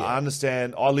 right? I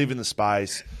understand. I live in the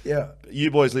space. Yeah.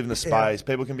 You boys live in the space.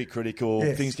 People can be critical.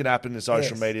 Yes. Things can happen in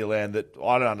social Yes. media land that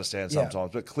I don't understand Yeah.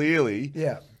 sometimes. But clearly,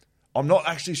 Yeah. I'm not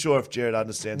actually sure if Jared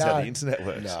understands how No. the internet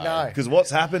works. No. Because what's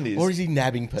happened is, Or is he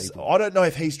nabbing people? I don't know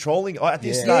if he's trolling. At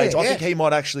this Yeah. stage, I Yeah. think he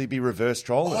might actually be reverse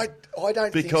trolling. I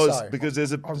don't think because so. because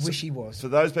there's a. I wish he was. For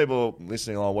those people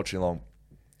listening along, watching along,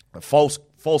 false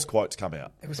quotes come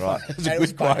out. It was right. fun. It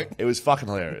was a good quote. It was fucking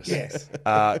hilarious. Yes.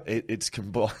 It's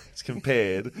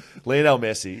compared Lionel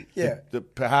Messi, Yeah. the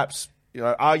perhaps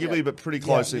arguably, but pretty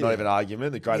closely, not even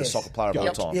argument, the greatest Yes. soccer player of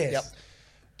all time, Yes.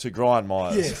 to Grind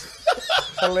Myers. Yes.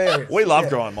 Hilarious. We love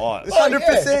Grind Myers.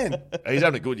 100%. He's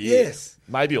having a good year. Yes.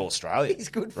 Maybe all Australian. He's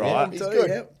good for right? him He's too. good.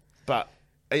 Yeah. But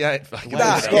he ain't fucking.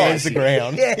 Scans the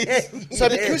ground. Yeah. So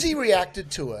because he reacted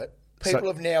to it, People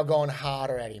have now gone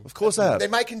harder at him. Of course they have. They're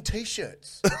making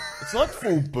T-shirts. It's like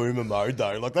full boomer mode,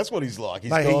 though. Like, that's what he's like.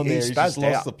 He's Mate, gone there, he's he's just spazzed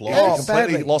lost out. the plot. Yeah, Oh,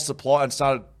 completely badly. lost the plot and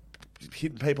started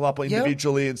hitting people up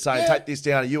individually and saying, take this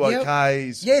down. Are you Yep. okay?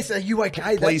 He's- Yes, are you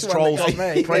okay? Police That's the one trolls.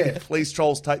 that got me. Yeah. Police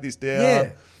trolls take this down. Yeah.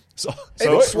 So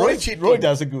Roy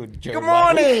does a good job. Good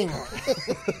morning.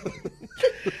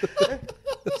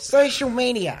 Social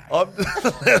media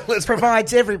let's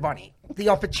provides everybody the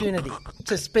opportunity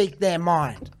to speak their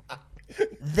mind.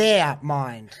 Their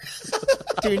mind.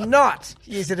 Do not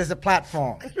use it as a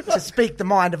platform to speak the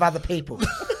mind of other people.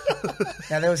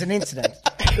 Now, there was an incident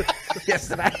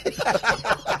yesterday.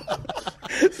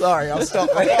 Sorry, I'll stop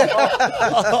there.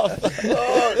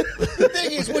 The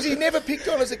thing is, was he never picked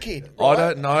on as a kid? I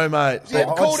don't know, mate. You I'd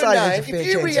called say a there's a name. fair If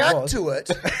you chance it react was. to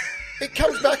it, it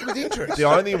comes back with interest. The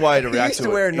only way to He react used to to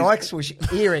it wear a is- Nike swoosh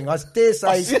earring. I dare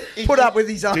say he put up with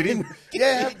his own Did he?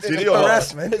 Yeah, Did he or not?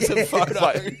 harassment. There's a photo.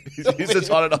 Wait, is this,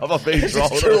 I don't know if I'm being is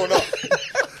trolled. this true or not?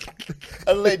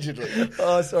 Allegedly.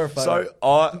 Oh, I saw a photo. So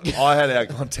I had our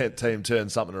content team turn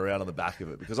something around on the back of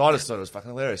it because I just thought it was fucking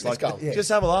hilarious. Like, go. Yeah. just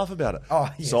have a laugh about it. Oh,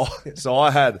 yes. So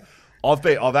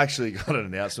I've actually got an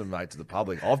announcement made to the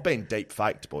public. I've been deep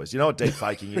faked, boys. You know what deep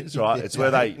faking is, right? It's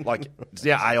where they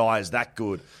AI is that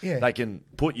good. Yeah. They can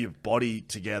put your body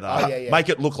together, yeah. make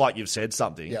it look like you've said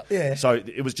something. Yeah. Yeah. So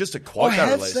it was just a quote I they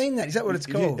have released. seen that. Is that what it's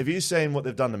called? Have you seen what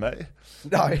they've done to me?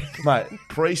 No. Mate,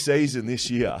 pre-season this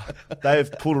year,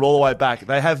 they've pulled it all the way back.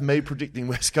 They have me predicting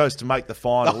West Coast to make the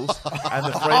finals and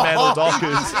the Fremantle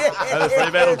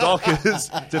Dockers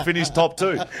to finish top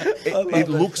 2. It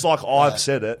looks like I've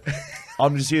said it.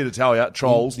 I'm just here to tell you,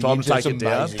 trolls, The time to take it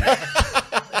internet's down.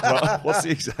 Right, what's the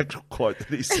exact quote that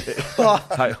he said?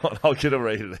 Hang on, I'll get to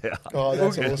read it out. Oh,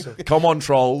 that's awesome. Come on,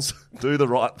 trolls, do the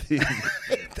right thing.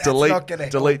 not gonna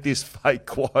delete this fake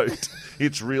quote.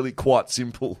 It's really quite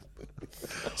simple.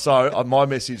 So, my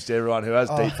message to everyone who has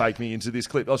deep faked me into this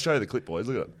clip, I'll show you the clip, boys.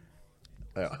 Look at it.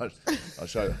 Hang on, I'll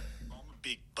show you. I'm a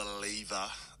big believer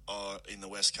in the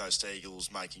West Coast Eagles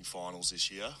making finals this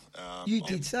year. You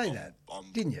did say that,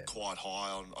 didn't you? Quite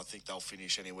high on. I think they'll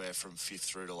finish anywhere from 5th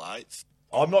through to 8th.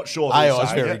 I'm not sure. AI who's is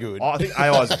saying very it. good. I think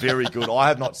AI is very good. I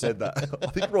have not said that. I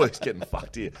think Roy's getting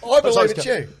fucked here. I believe it's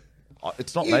you.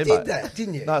 It's not You me, did mate. that,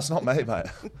 didn't you? No, it's not me, mate.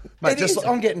 Mate, It is.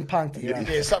 I'm getting punked here. aren't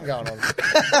I? Yeah, something going on.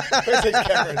 Where's these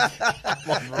cameras?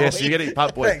 yes, you're getting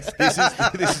pumped, boys. This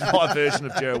is my version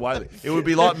of Jared Whaley. It would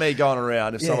be like me going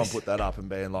around if someone Yes. put that up and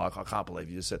being like, I can't believe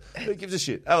you just said, who gives a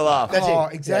shit? Have a laugh. That's Oh,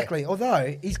 it. exactly.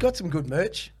 Although he's got some good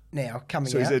merch now coming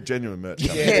So out. he's a genuine merch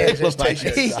company. Yeah, just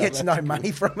t-shirts, he don't gets no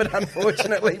money from it,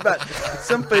 unfortunately. But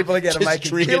some people are going to make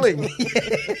a killing.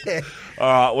 Yeah. All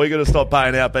right, we're going to stop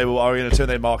paying out people. We're going to turn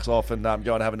their mics off and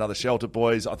go and have another shelter,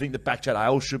 boys. I think the Backchat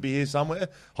Ale should be here somewhere,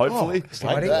 hopefully.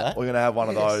 exciting. We're going to have one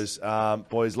of those.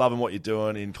 Boys, loving what you're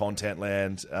doing in content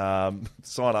land.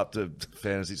 Sign up to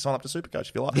Fantasy. Sign up to Supercoach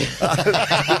if you like.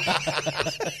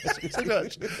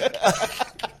 Supercoach.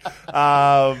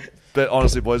 But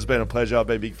honestly, boys, it's been a pleasure. I've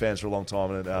been big fans for a long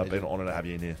time and been an honour to have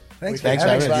you in here. Thanks, Thanks, for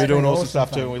having mate. us. You're doing It's been awesome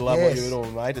stuff too, and we love what Yes. you're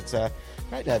doing, mate. It's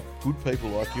great to have good people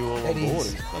like you all on It board.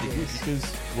 is. It's bloody It good is.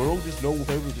 because we're all just normal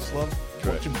people who just love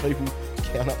watching people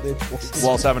count up their points.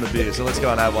 Whilst having a beer, so let's go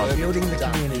and have one. Building the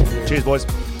community. Cheers, boys.